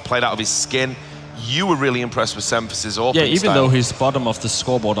Shroud played out of his skin. You were really impressed with Semphis' AWP Yeah, even style. though he's bottom of the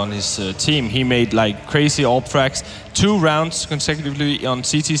scoreboard on his team, he made like crazy AWP frags. 2 rounds consecutively on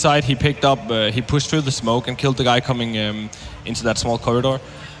CT side. He picked up, he pushed through the smoke and killed the guy coming into that small corridor.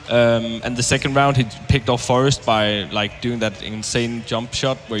 And the second round, he picked off Forest by like doing that insane jump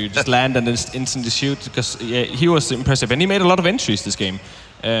shot where you just land and then instantly shoot. Because yeah, he was impressive, and he made a lot of entries this game.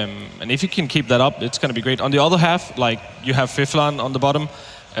 And if you can keep that up, it's going to be great. On the other half, like you have Fiflan on the bottom.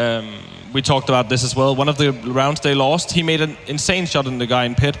 We talked about this as well. One of the rounds they lost, he made an insane shot in the guy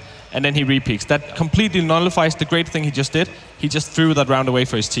in pit, and then he repeaks. That completely nullifies the great thing he just did. He just threw that round away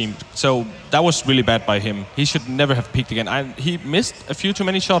for his team. So that was really bad by him. He should never have peaked again. And he missed a few too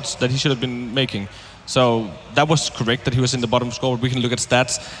many shots that he should have been making. So that was correct that he was in the bottom score. We can look at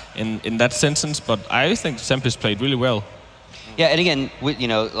stats in that sentence, but I think Semphis played really well. Yeah, and again, you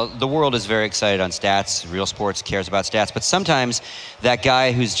know, the world is very excited on stats. Real sports cares about stats, but sometimes that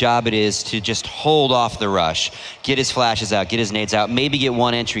guy whose job it is to just hold off the rush, get his flashes out, get his nades out, maybe get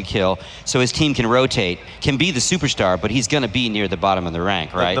 1 entry kill so his team can rotate, can be the superstar, but he's going to be near the bottom of the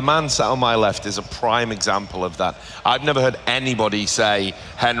rank, right? The man sat on my left is a prime example of that. I've never heard anybody say,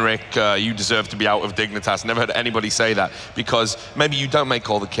 Henrik, you deserve to be out of Dignitas. Never heard anybody say that, because maybe you don't make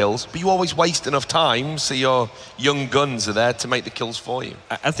all the kills, but you always waste enough time so your young guns are there to make the kills for you.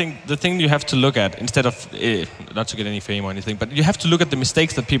 I think the thing you have to look at, instead of, not to get any fame or anything, but you have to look at the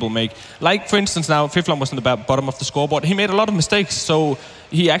mistakes that people make. Like, for instance, now, Fiflan was in the bottom of the scoreboard. He made a lot of mistakes, so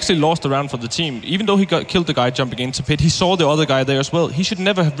he actually lost a round for the team. Even though he killed the guy jumping into pit, he saw the other guy there as well. He should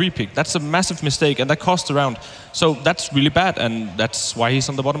never have repicked. That's a massive mistake, and that cost a round. So that's really bad, and that's why he's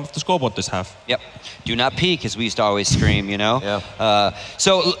on the bottom of the scoreboard this half. Yep. Do not peek, as we used to always scream, you know? Yeah.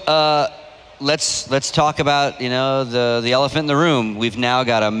 Let's talk about, you know, the elephant in the room. We've now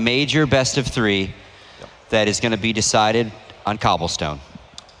got a major best of 3 that is going to be decided on cobblestone.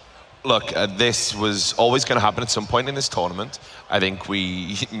 Look, this was always going to happen at some point in this tournament. I think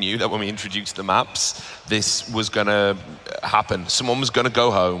we knew that when we introduced the maps, this was going to happen. Someone was going to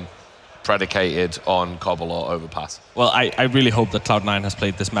go home predicated on cobble or overpass. Well, I really hope that Cloud9 has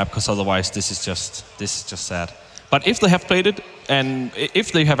played this map, because otherwise this is just sad. But if they have played it, and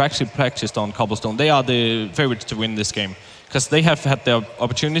if they have actually practiced on cobblestone, they are the favorites to win this game. Because they have had the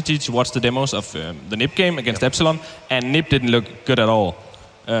opportunity to watch the demos of the NiP game against Epsilon, and NiP didn't look good at all.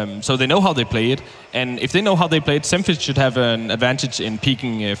 So they know how they play it, and if they know how they play it, Semphis should have an advantage in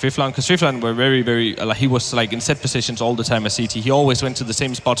peaking Fiflan, because Fiflan were very, he was like in set positions all the time as CT. He always went to the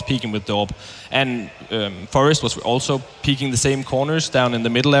same spots peaking with the AWP. And Forest was also peaking the same corners down in the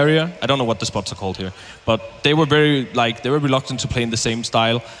middle area. I don't know what the spots are called here, but they were they were reluctant to play in the same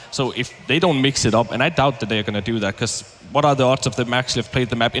style. So if they don't mix it up, and I doubt that they're going to do that, because what are the odds of them actually have played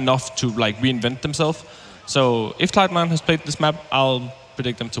the map enough to like reinvent themselves? So if Cloud9 has played this map, I'll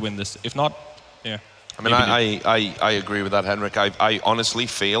predict them to win this. If not, yeah. I mean, I agree with that, Henrik. I honestly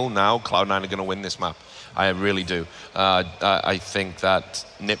feel now Cloud9 are going to win this map. I really do. I think that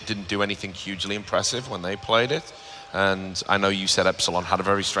NiP didn't do anything hugely impressive when they played it. And I know you said Epsilon had a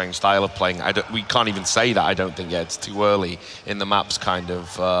very strange style of playing. We can't even say that, I don't think, yet. It's too early in the map's kind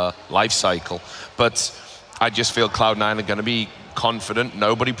of life cycle. But I just feel Cloud9 are going to be confident.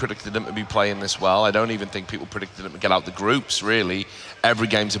 Nobody predicted them to be playing this well. I don't even think people predicted them to get out the groups, really. Every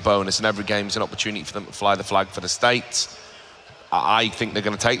game's a bonus, and every game's an opportunity for them to fly the flag for the States. I think they're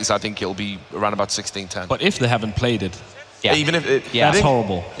going to take this. I think it'll be around about 16-10. But if they haven't played it, yeah, even if that's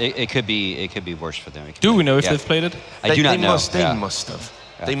horrible. It could be worse for them. Do we know if they've played it? I do not know. They must have.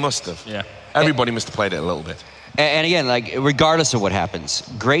 Yeah. They must have. Yeah. Everybody must have played it a little bit. And again, like, regardless of what happens,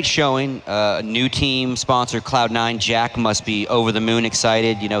 great showing. New team sponsor Cloud9. Jack must be over the moon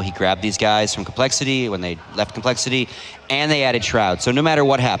excited. You know, he grabbed these guys from Complexity when they left Complexity, and they added Shroud. So no matter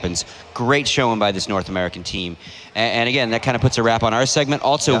what happens, great showing by this North American team. And again, that kind of puts a wrap on our segment.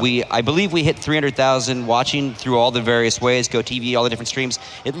 Also, I believe we hit 300,000 watching through all the various ways, GoTV, all the different streams.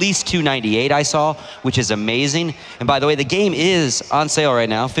 At least 298 I saw, which is amazing. And by the way, the game is on sale right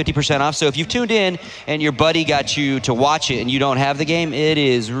now, 50% off. So if you've tuned in and your buddy got you to watch it and you don't have the game, it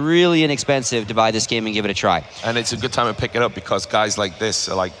is really inexpensive to buy this game and give it a try. And it's a good time to pick it up because guys like this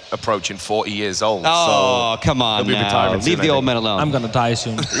are like approaching 40 years old. Oh, so come on they'll be now. retiring Leave the old men alone. I'm gonna die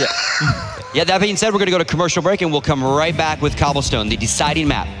soon. Yeah, that being said, we're gonna go to commercial break and we'll come right back with Cobblestone, the deciding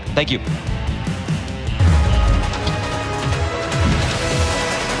map. Thank you.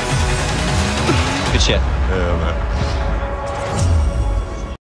 Good shit. Yeah, man.